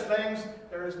 against such things,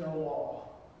 there is no law.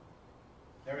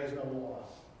 There is no law.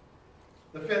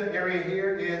 The fifth area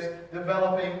here is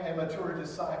developing a mature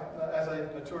disciple, as a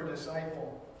mature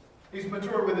disciple. He's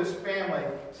mature with his family.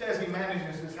 It says he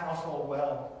manages his household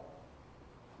well.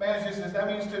 That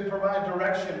means to provide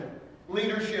direction,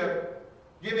 leadership,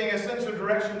 giving a sense of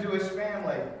direction to his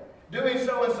family. Doing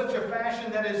so in such a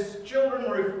fashion that his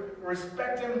children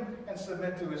respect him and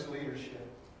submit to his leadership.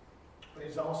 But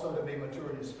he's also to be mature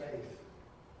in his faith.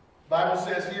 The Bible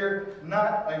says here,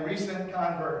 not a recent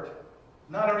convert.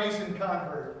 Not a recent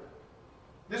convert.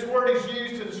 This word is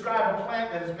used to describe a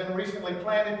plant that has been recently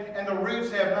planted and the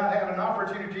roots have not had an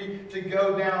opportunity to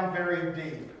go down very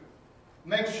deep.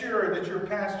 Make sure that your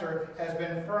pastor has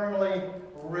been firmly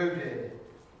rooted.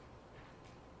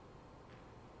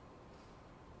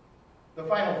 The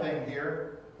final thing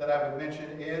here that I would mention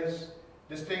is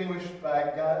distinguished by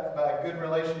a good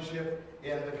relationship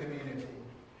in the community.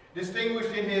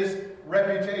 Distinguished in his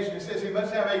reputation. It says he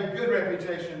must have a good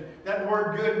reputation. That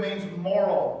word good means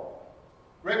moral.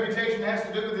 Reputation has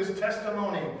to do with his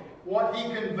testimony, what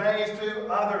he conveys to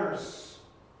others.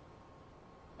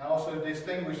 And also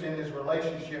distinguished in his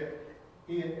relationship,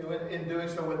 in doing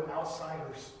so with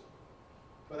outsiders.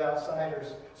 With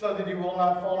outsiders, so that he will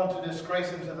not fall into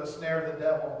disgrace into the snare of the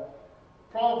devil.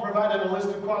 Paul provided a list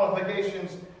of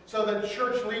qualifications so that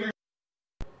church leaders,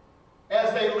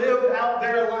 as they lived out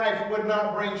their life, would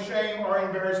not bring shame or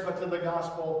embarrassment to the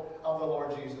gospel of the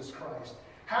Lord Jesus Christ.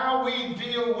 How we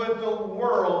deal with the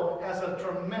world has a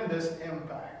tremendous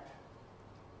impact.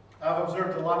 I've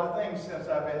observed a lot of things since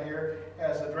I've been here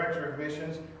as a director of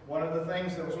missions. One of the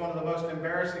things that was one of the most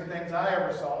embarrassing things I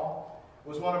ever saw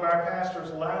was one of our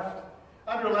pastors left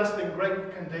under less than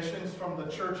great conditions from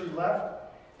the church he left.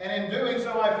 And in doing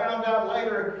so, I found out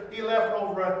later he left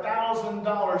over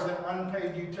 $1,000 in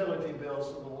unpaid utility bills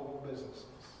to the local businesses.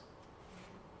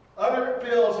 Other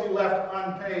bills he left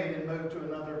unpaid and moved to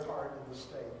another part of the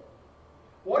state.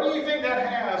 What do you think that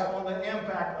has on the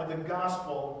impact of the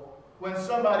gospel when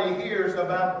somebody hears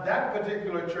about that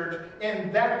particular church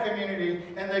in that community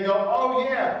and they go, oh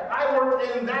yeah, I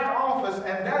worked in that office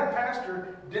and that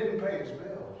pastor didn't pay his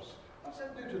bills? What's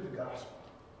that do to the gospel?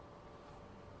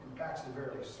 It impacts it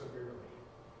very severely.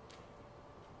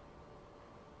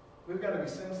 We've got to be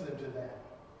sensitive to that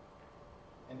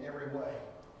in every way.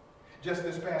 Just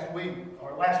this past week,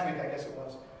 or last week I guess it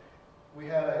was, we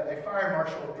had a fire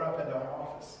marshal drop into our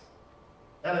office.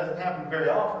 That doesn't happen very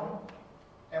often,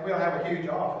 and we don't have a huge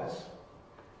office.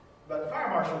 But the fire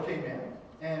marshal came in,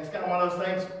 and it's kind of one of those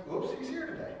things, oops, he's here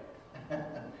today.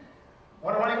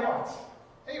 Wonder what he wants.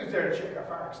 He was there to check our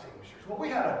fire extinguishers. Well, we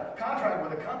had a contract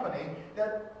with a company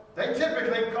that they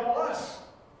typically call us.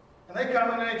 And they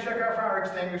come in and they check our fire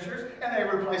extinguishers, and they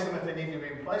replace them if they need to be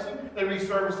replaced. They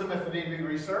resurface them if they need to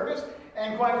be resurfaced.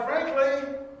 And quite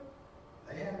frankly,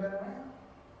 they hadn't been around.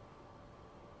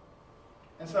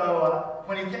 And so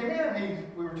when he came in,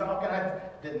 we were talking. I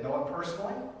didn't know him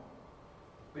personally,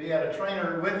 but he had a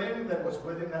trainer with him that was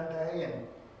with him that day.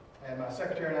 And my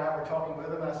secretary and I were talking with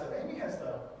him. And I said, Amy, have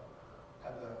the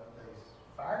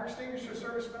fire extinguisher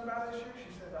service been by this year?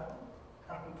 She said,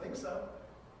 I don't think so.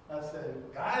 I said,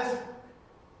 guys,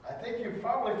 I think you've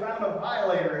probably found a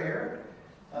violator here.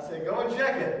 I said, go and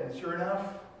check it. And sure enough,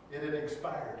 it had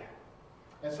expired.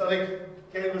 And so they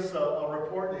gave us a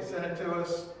report. They sent it to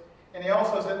us. And he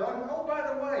also said, oh,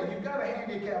 by the way, you've got a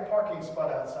handicapped parking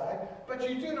spot outside, but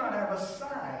you do not have a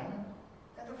sign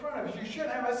at the front of it. You should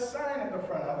have a sign at the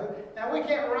front of it. Now, we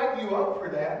can't write you up for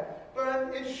that,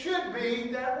 but it should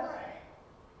be that way.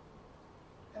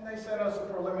 And they sent us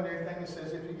a preliminary thing that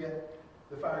says if you get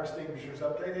the fire extinguishers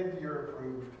updated, you're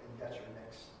approved and got your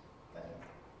next thing.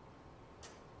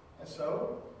 And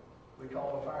so we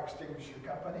called the fire extinguisher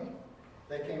company.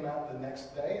 They came out the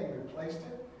next day and replaced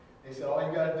it. They said, all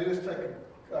you got to do is take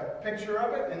a picture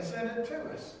of it and send it to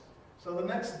us. So the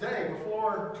next day,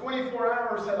 before 24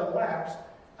 hours had elapsed,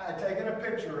 I had taken a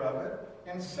picture of it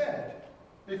and sent it.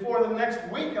 Before the next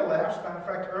week elapsed, matter of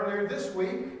fact, earlier this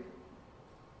week,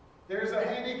 there's a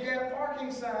handicapped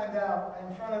parking sign out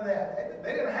in front of that.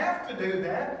 They didn't have to do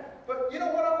that, but you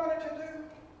know what I wanted to do?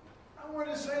 I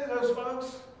wanted to say to those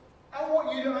folks, I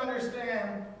want you to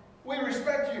understand we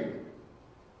respect you.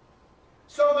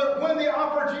 So that when the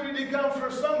opportunity comes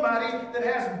for somebody that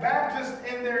has Baptist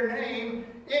in their name,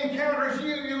 encounters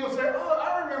you, you will say, oh,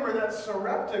 I remember that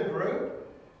Sarepta group.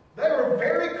 They were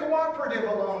very cooperative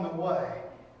along the way.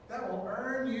 That will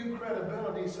earn you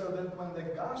credibility so that when the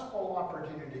gospel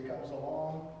opportunity comes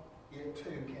along, it too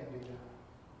can be done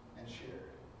and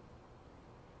shared.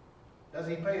 Does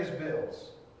he pay his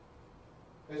bills?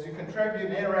 Does he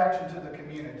contribute an interaction to the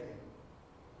community?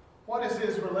 What is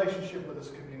his relationship with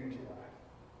his community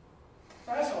like?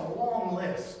 Now, that's a long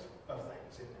list of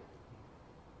things, isn't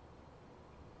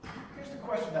it? Here's the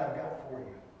question I've got for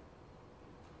you.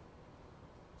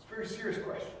 It's a very serious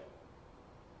question.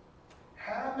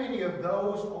 How many of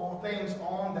those things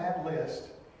on that list,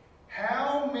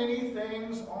 how many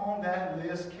things on that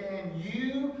list can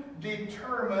you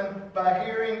determine by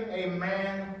hearing a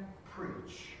man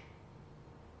preach?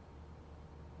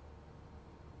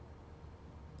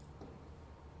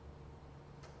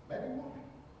 Maybe one.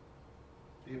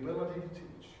 The ability to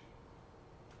teach.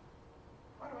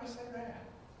 Why do I say that?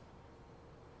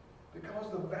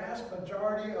 Because the vast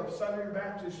majority of Southern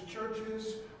Baptist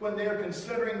churches, when they are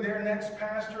considering their next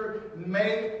pastor,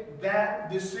 make that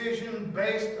decision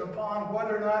based upon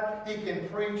whether or not he can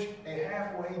preach a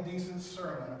halfway decent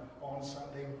sermon on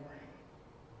Sunday morning.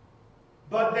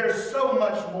 But there's so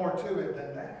much more to it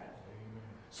than that.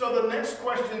 So the next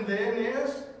question then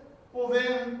is, well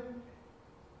then,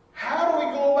 how do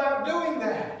we go about doing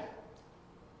that?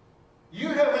 You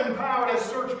have empowered a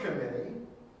search committee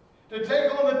to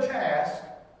take on the task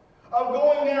of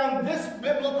going down this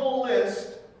biblical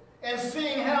list and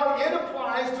seeing how it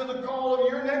applies to the call of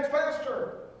your next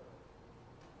pastor.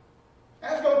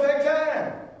 That's going to take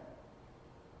time.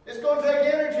 It's going to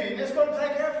take energy, and it's going to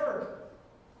take effort.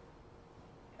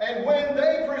 And when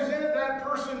they present that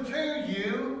person to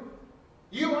you,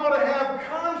 you ought to have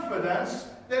confidence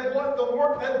that what the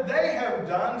work that they have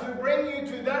done to bring you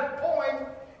to that point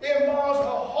involves a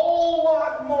whole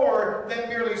lot more than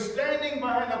merely standing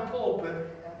behind a pulpit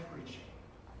and preaching.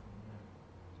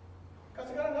 Because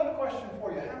I got another question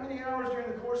for you. How many hours during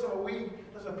the course of a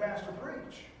week does a pastor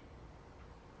preach?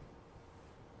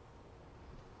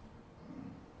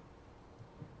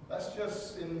 let's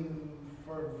just,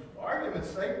 for argument's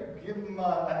sake, give them an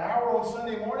hour on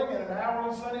Sunday morning and an hour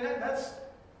on Sunday night. That's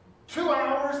 2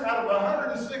 hours out of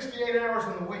 168 hours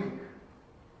in the week.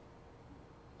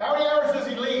 How many hours does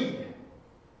he lead?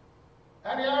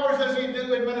 How many hours does he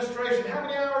do administration? How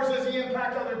many hours does he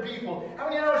impact other people? How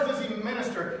many hours does he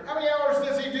minister? How many hours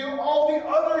does he do all the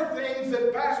other things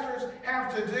that pastors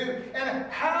have to do?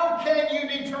 And how can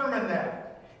you determine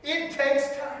that? It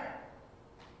takes time.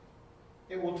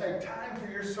 It will take time for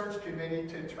your search committee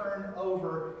to turn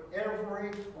over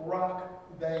every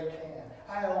rock they can.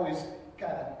 I always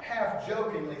kind of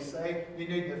half-jokingly say, you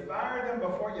need to fire them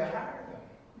before you hire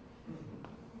them.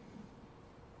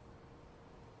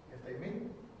 If they meet,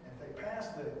 if they pass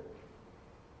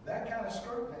that kind of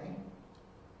scrutiny,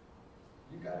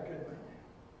 you've got a good man.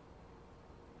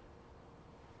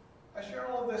 I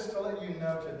share all of this to let you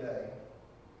know today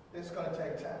it's going to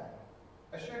take time.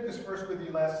 I shared this verse with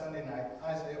you last Sunday night,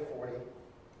 Isaiah 40,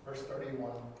 verse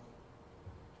 31.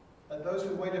 Let those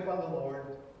who wait upon the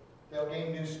Lord, they'll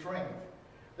gain new strength.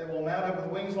 They will mount up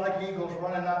with wings like eagles,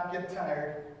 run and not get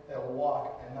tired. They'll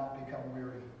walk and not become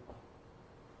weary.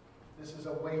 This is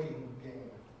a waiting game.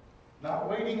 Not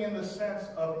waiting in the sense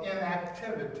of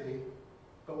inactivity,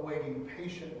 but waiting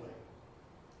patiently.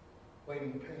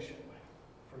 Waiting patiently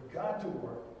for God to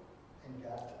work and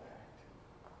God to act.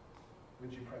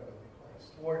 Would you pray with me,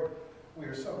 please? Lord, we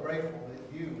are so grateful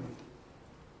that you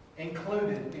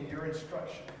included in your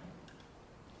instruction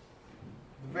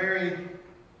the very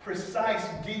precise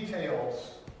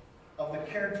details of the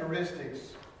characteristics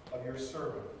of your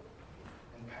servant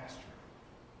and pastor.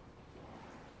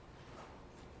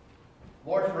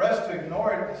 Lord, for us to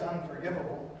ignore it is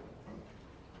unforgivable,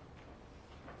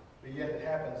 but yet it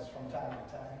happens from time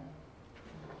to time.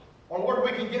 Or Lord,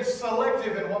 we can get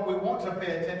selective in what we want to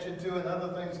pay attention to and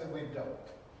other things that we don't.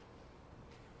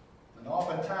 And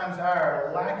oftentimes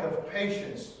our lack of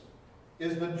patience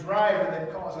is the driver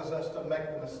that causes us to make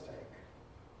the mistake.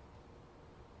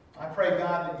 I pray,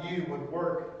 God, that you would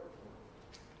work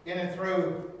in and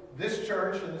through this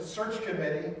church and the search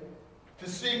committee to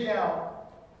seek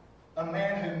out a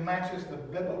man who matches the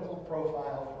biblical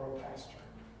profile for a pastor.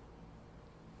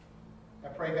 I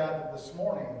pray, God, that this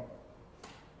morning,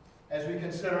 as we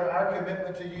consider our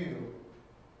commitment to you,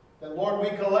 that, Lord, we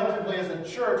collectively as a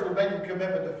church would make a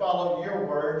commitment to follow your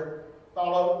word,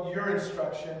 follow your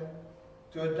instruction,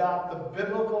 to adopt the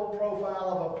biblical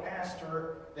profile of a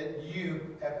pastor that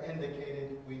you have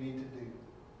indicated we need to do.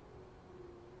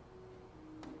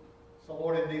 So,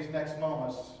 Lord, in these next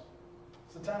moments,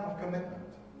 it's a time of commitment,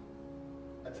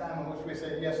 a time in which we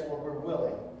say, yes, Lord, we're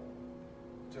willing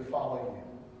to follow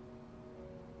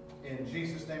you. In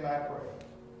Jesus' name I pray.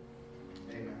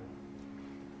 Amen.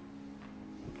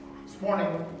 This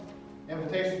morning,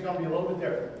 invitation is going to be a little bit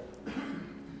different.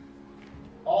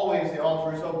 Always the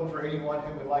altar is open for anyone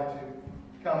who would like to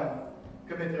come and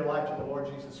commit their life to the Lord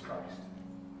Jesus Christ.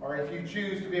 Or if you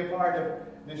choose to be a part of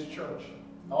this church,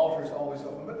 the altar is always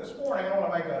open. But this morning, I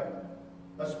want to make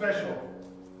a special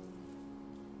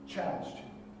challenge to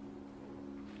you.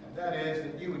 And that is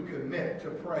that you would commit to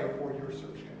pray for your search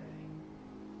committee.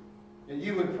 That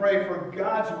you would pray for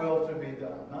God's will to be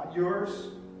done, not yours.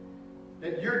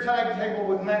 That your timetable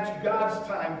would match God's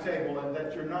timetable, and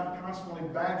that you're not constantly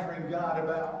badgering God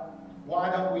about, why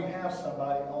don't we have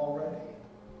somebody already?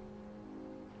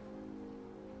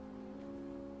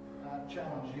 I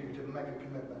challenge you to make a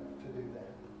commitment to do that.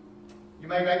 You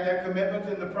may make that commitment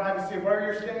in the privacy of where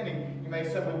you're standing. You may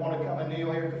simply want to come and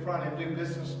kneel here at the front and do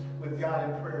business with God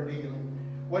in prayer kneeling.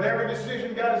 Whatever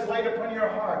decision God has laid upon your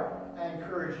heart, I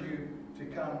encourage you to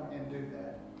come and do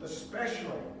that,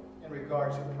 especially in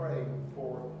regards to praying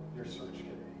for your search committee.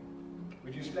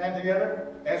 Would you stand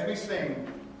together as we sing?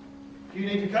 If you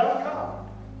need to come, come.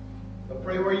 But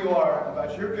pray where you are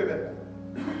about your commitment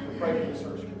to pray for the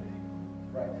search committee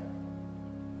right now.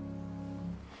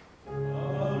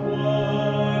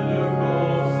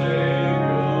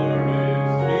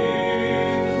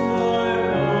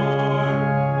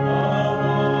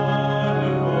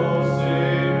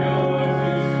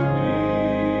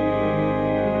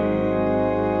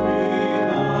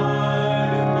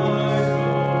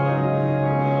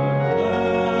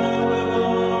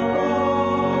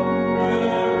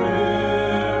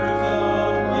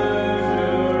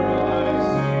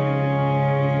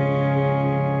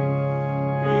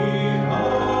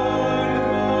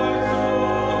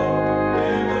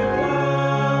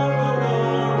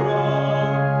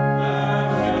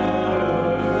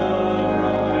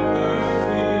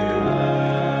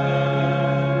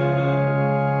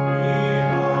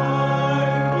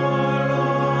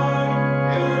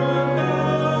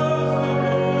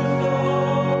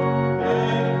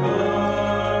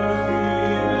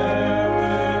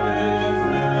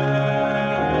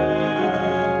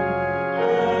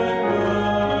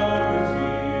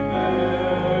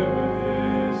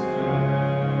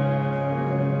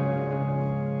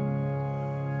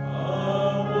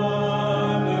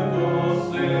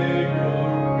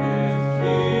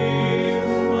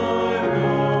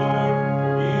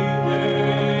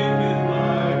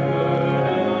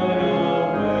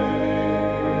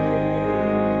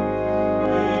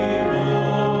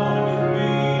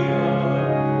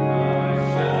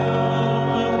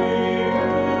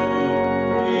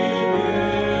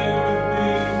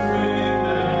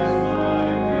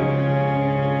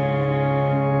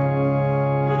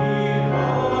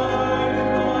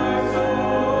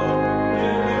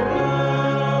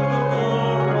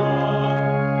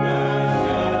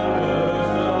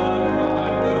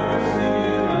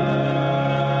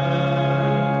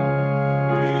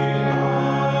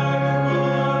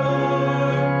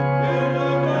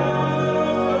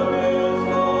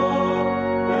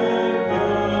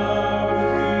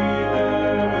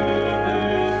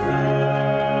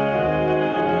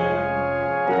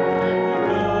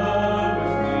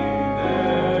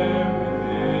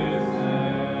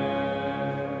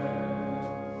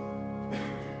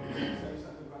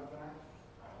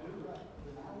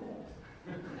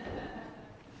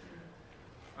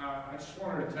 just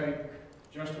wanted to take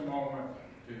just a moment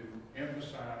to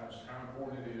emphasize how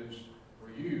important it is for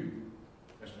you,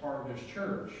 as part of this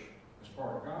church, as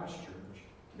part of God's church,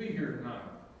 to be here tonight.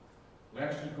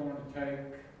 Lex is going to take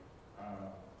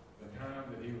the time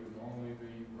that he would normally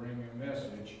be bringing a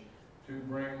message to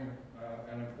bring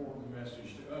an important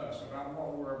message to us about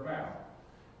what we're about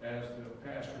as the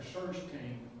pastor search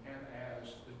team and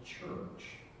as the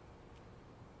church.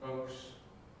 Folks,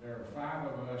 there are 5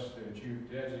 of us that you've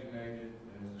designated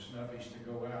as the snuffies to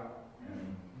go out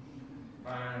and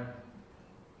find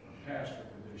a pastor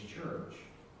for this church.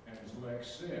 And as Lex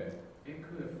said, it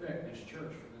could affect this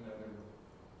church for another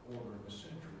quarter of a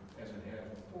century, as it has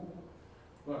before.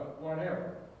 But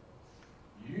whatever,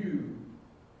 you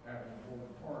have an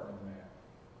important part in that.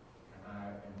 And I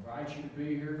invite you to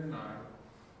be here tonight.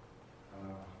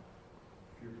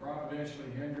 If you're providentially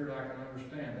hindered, I can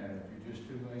understand that. If you're just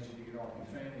too lazy to get off your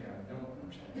fanny, I don't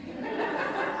understand.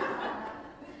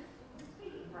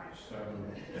 So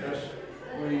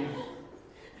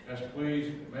just please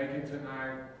make it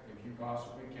tonight if you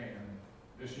possibly can.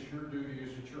 This is your duty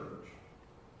as a church.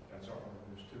 That's all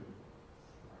there is to it.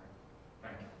 All right.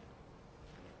 Thank you.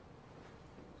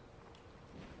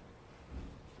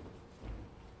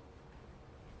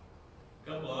 A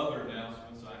couple of other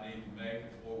announcements I need to make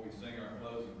before we sing our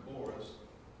closing chorus.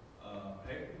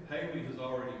 Haley has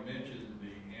already mentioned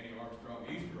the Annie Armstrong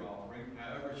Easter offering.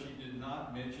 However, she did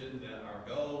not mention that our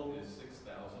goal is $6,000.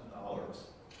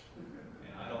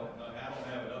 And I don't have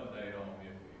an update on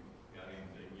if we got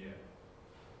anything yet.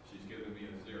 She's giving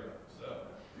me a 0. So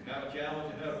we have a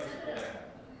challenge ahead of us for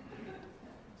that.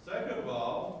 Second of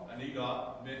all, I need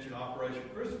to mention Operation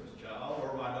Christmas Child,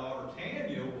 or my daughter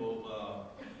Tanya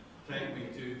will take me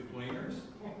to the cleaners.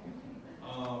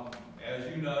 As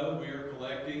you know, we are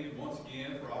collecting once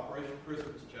again for Operation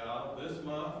Christmas Child. This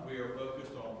month we are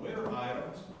focused on winter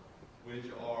items,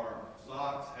 which are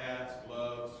socks, hats,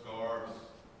 gloves, scarves.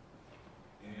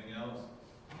 Anything else?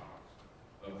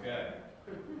 Okay.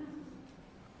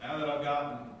 Now that I've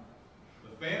gotten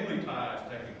the family ties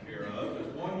taken care of,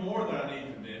 there's one more that I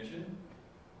need to mention.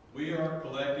 We are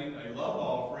collecting a love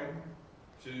offering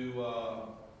to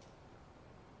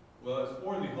well, it's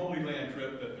for the Holy Land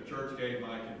trip that the church gave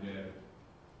Mike and Debbie.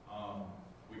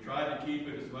 We tried to keep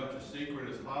it as much a secret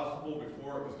as possible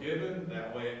before it was given.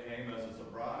 That way it came as a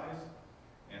surprise.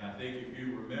 And I think if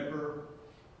you remember,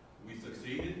 we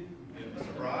succeeded in the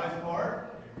surprise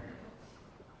part.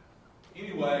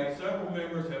 Anyway, several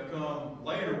members have come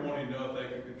later wanting to know if they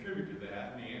can contribute to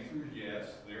that. And the answer is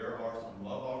yes. There are some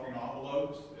love offering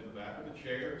envelopes in the back of the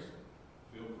chairs.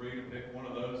 Feel free to pick one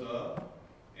of those up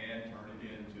and turn it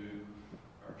into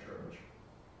our church.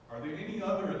 Are there any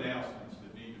other announcements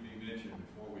that need to be mentioned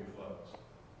before we close?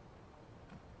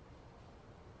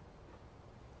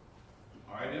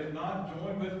 All right, if not,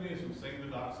 join with me as we sing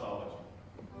the doxology.